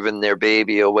were giving their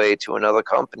baby away to another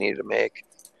company to make.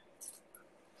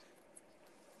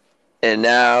 And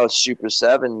now Super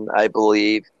 7, I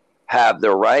believe, have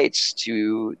the rights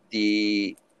to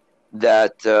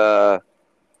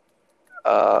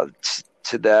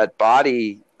that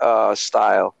body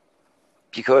style,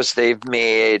 because they've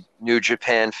made New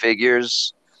Japan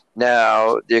figures.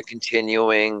 Now they're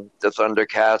continuing the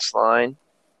Thundercats line.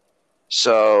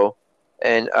 So,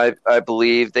 and I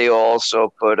believe they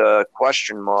also put a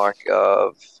question mark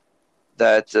of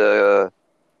that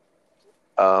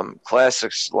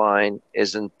Classics line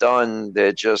isn't done.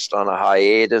 They're just on a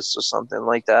hiatus or something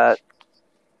like that.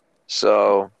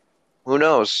 So, who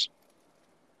knows?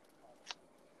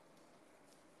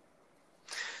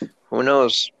 Who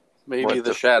knows? Maybe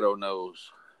the shadow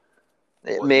knows.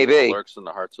 Maybe lurks in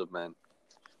the hearts of men.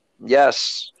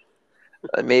 Yes,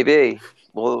 maybe.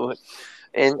 Well,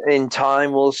 in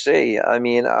time we'll see. I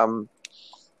mean,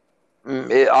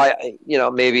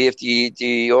 maybe if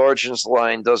the Origins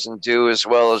line doesn't do as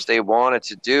well as they want it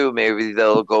to do, maybe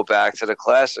they'll go back to the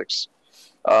Classics.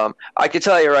 I can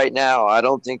tell you right now, I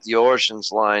don't think the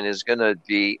Origins line is going to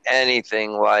be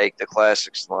anything like the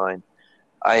Classics line.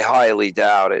 I highly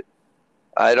doubt it.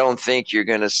 I don't think you're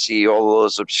going to see all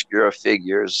those obscure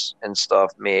figures and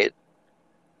stuff made.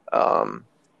 Um,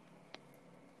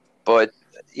 but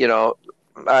you know,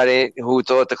 I didn't. Who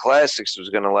thought the classics was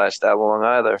going to last that long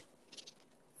either?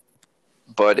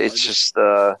 But No, it's just,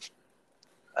 I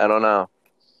don't know.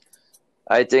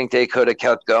 I think they could have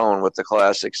kept going with the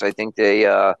classics. I think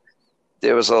there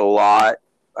was a lot.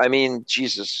 I mean,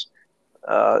 Jesus,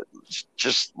 uh,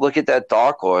 just look at that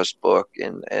Dark Horse book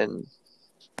and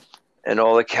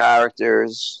all the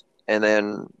characters, and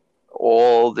then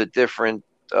all the different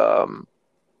um,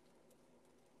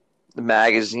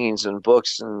 magazines and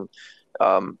books and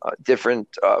different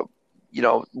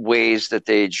ways that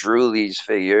they drew these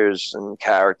figures and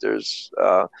characters.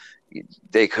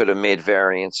 They could have made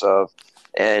variants of,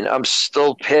 and I'm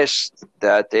still pissed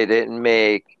that they didn't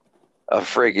make a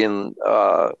friggin'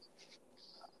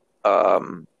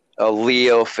 a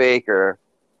Leo Faker.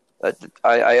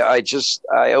 I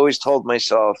always told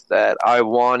myself that I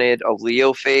wanted a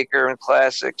Leo Faker in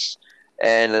classics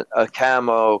and a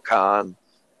Camo Con,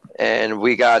 and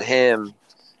we got him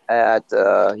at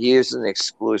he was an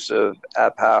exclusive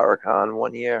at PowerCon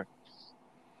one year,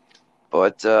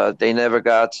 but they never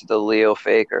got to the Leo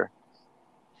Faker.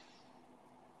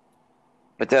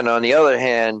 But then on the other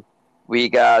hand, we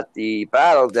got the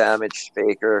Battle Damage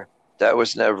Faker that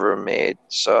was never made.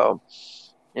 So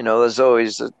there's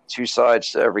always two sides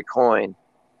to every coin.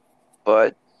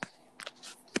 But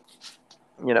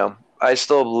I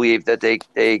still believe that they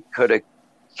could have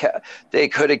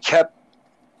kept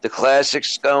the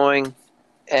classics going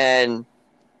and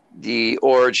the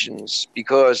origins,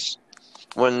 because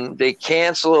when they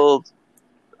canceled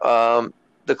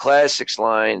the classics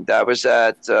line, that was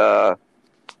at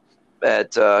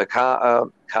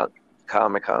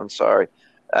Comic Con, sorry,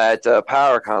 at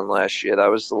PowerCon last year. That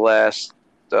was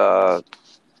uh,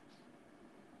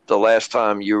 the last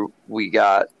time we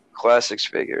got classics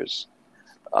figures,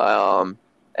 and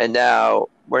now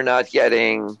we're not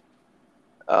getting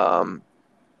the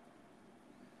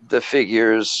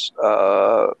figures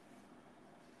of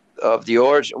the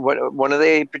origin. When are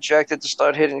they projected to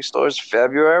start hitting stores?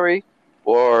 February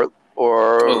or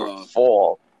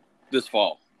fall? This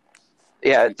fall.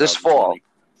 Yeah, this fall.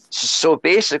 So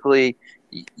basically,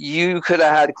 you could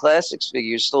have had classics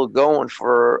figures still going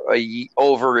for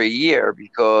over a year,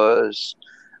 because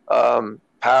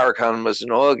PowerCon was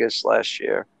in August last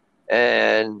year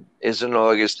and is in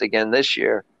August again this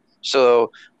year.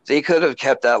 So they could have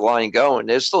kept that line going.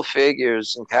 There's still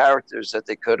figures and characters that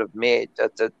they could have made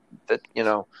that.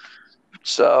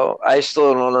 So I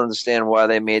still don't understand why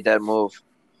they made that move.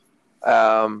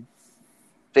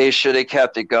 They should have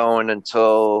kept it going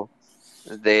until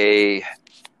they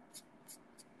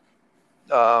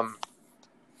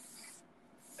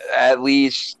at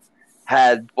least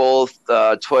had both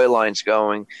toy lines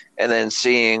going, and then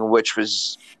seeing which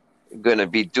was going to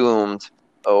be doomed,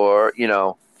 or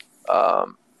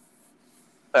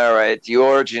all right, the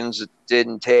origins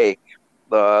didn't take.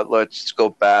 Let's go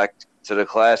back to the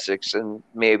classics and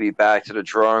maybe back to the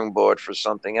drawing board for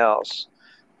something else.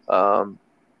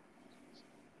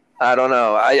 I don't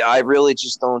know. I really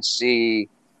just don't see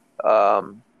a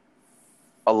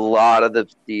lot of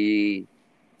the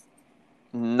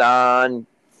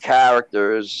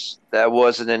non-characters that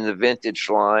wasn't in the vintage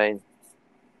line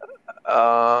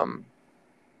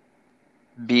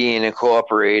being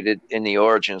incorporated in the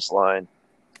origins line.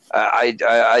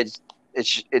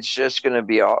 It's just going to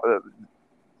be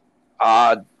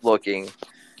odd looking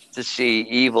to see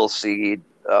Evil Seed,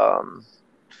 the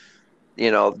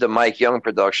Mike Young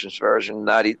Productions version,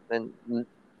 not even,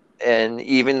 and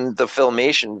even the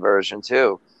Filmation version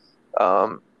too,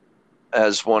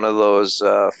 as one of those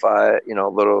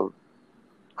little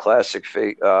classic,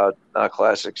 not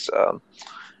classics,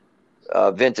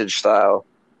 vintage style.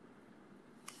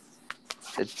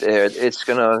 It's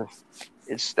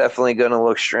definitely gonna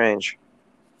look strange.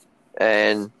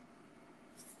 And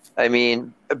I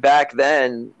mean, back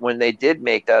then when they did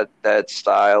make that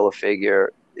style of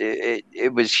figure,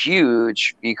 it was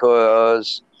huge,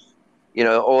 because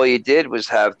all you did was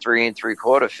have 3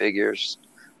 3/4 figures,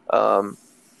 and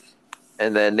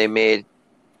then they made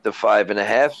the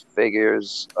 5.5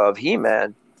 figures of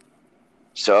He-Man.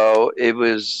 So it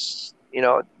was,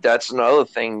 that's another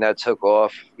thing that took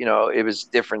off. It was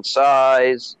different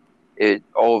size. It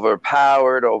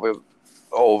overpowered over.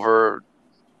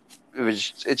 It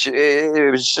was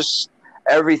just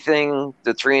everything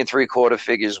the 3 3/4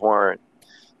 figures weren't.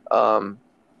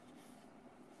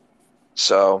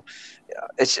 So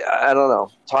I don't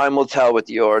know. Time will tell with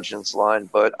the origins line,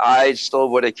 but I still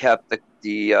would have kept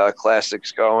the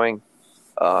classics going.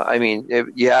 I mean,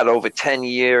 you had over 10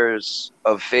 years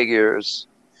of figures,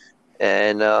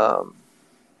 and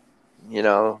you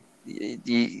know,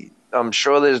 I'm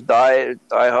sure there's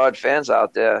diehard fans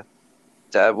out there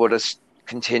that would have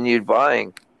continued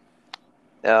buying.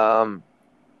 You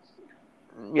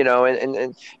know,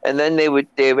 and then they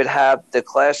would have the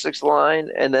classics line,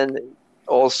 and then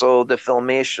also the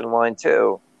Filmation line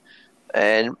too,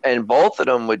 and both of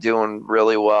them were doing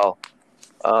really well.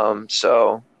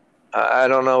 So I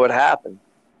don't know what happened.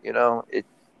 You know,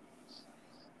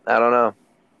 I don't know.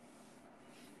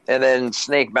 And then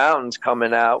Snake Mountain's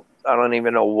coming out. I don't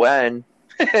even know when,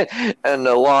 and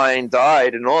the line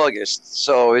died in August.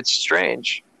 So it's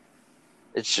strange.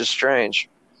 It's just strange.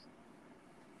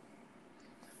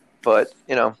 But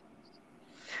you know,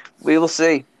 we will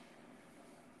see.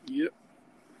 Yep.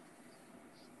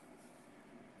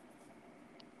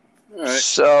 All right.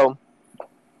 So,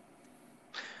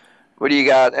 what do you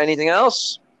got? Anything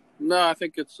else? No, I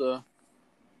think it's we'll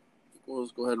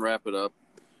just go ahead and wrap it up.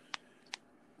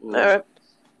 We'll All right.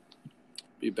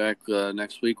 be back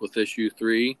next week with issue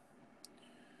 3.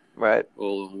 Right.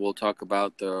 We'll talk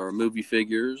about our movie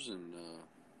figures and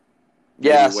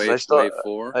yes, wave, I still wave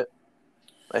 4.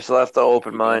 I still have to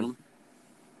open mine.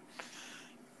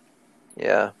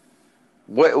 Yeah.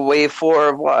 Wave 4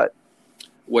 of what?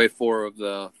 Wave 4 of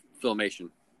the Filmation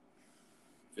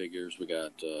figures. We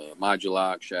got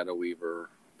Modulok, Shadow Weaver,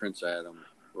 Prince Adam,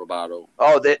 Roboto.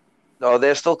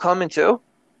 They're still coming too?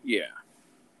 Yeah.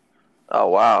 Oh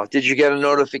wow! Did you get a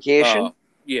notification?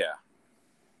 Yeah.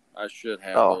 I should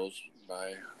have those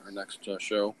by our next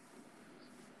show.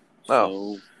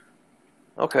 Oh.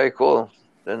 Okay, cool.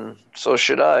 Then so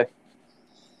should I.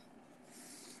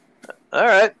 All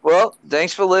right. Well,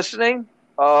 thanks for listening.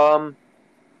 Tell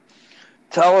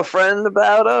a friend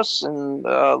about us, and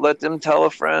let them tell a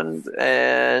friend,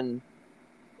 and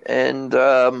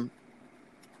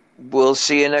we'll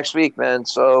see you next week, man.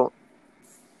 So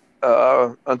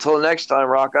until next time,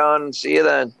 rock on. See you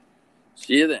then.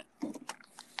 See you then.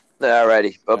 All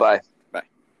righty. Bye-bye.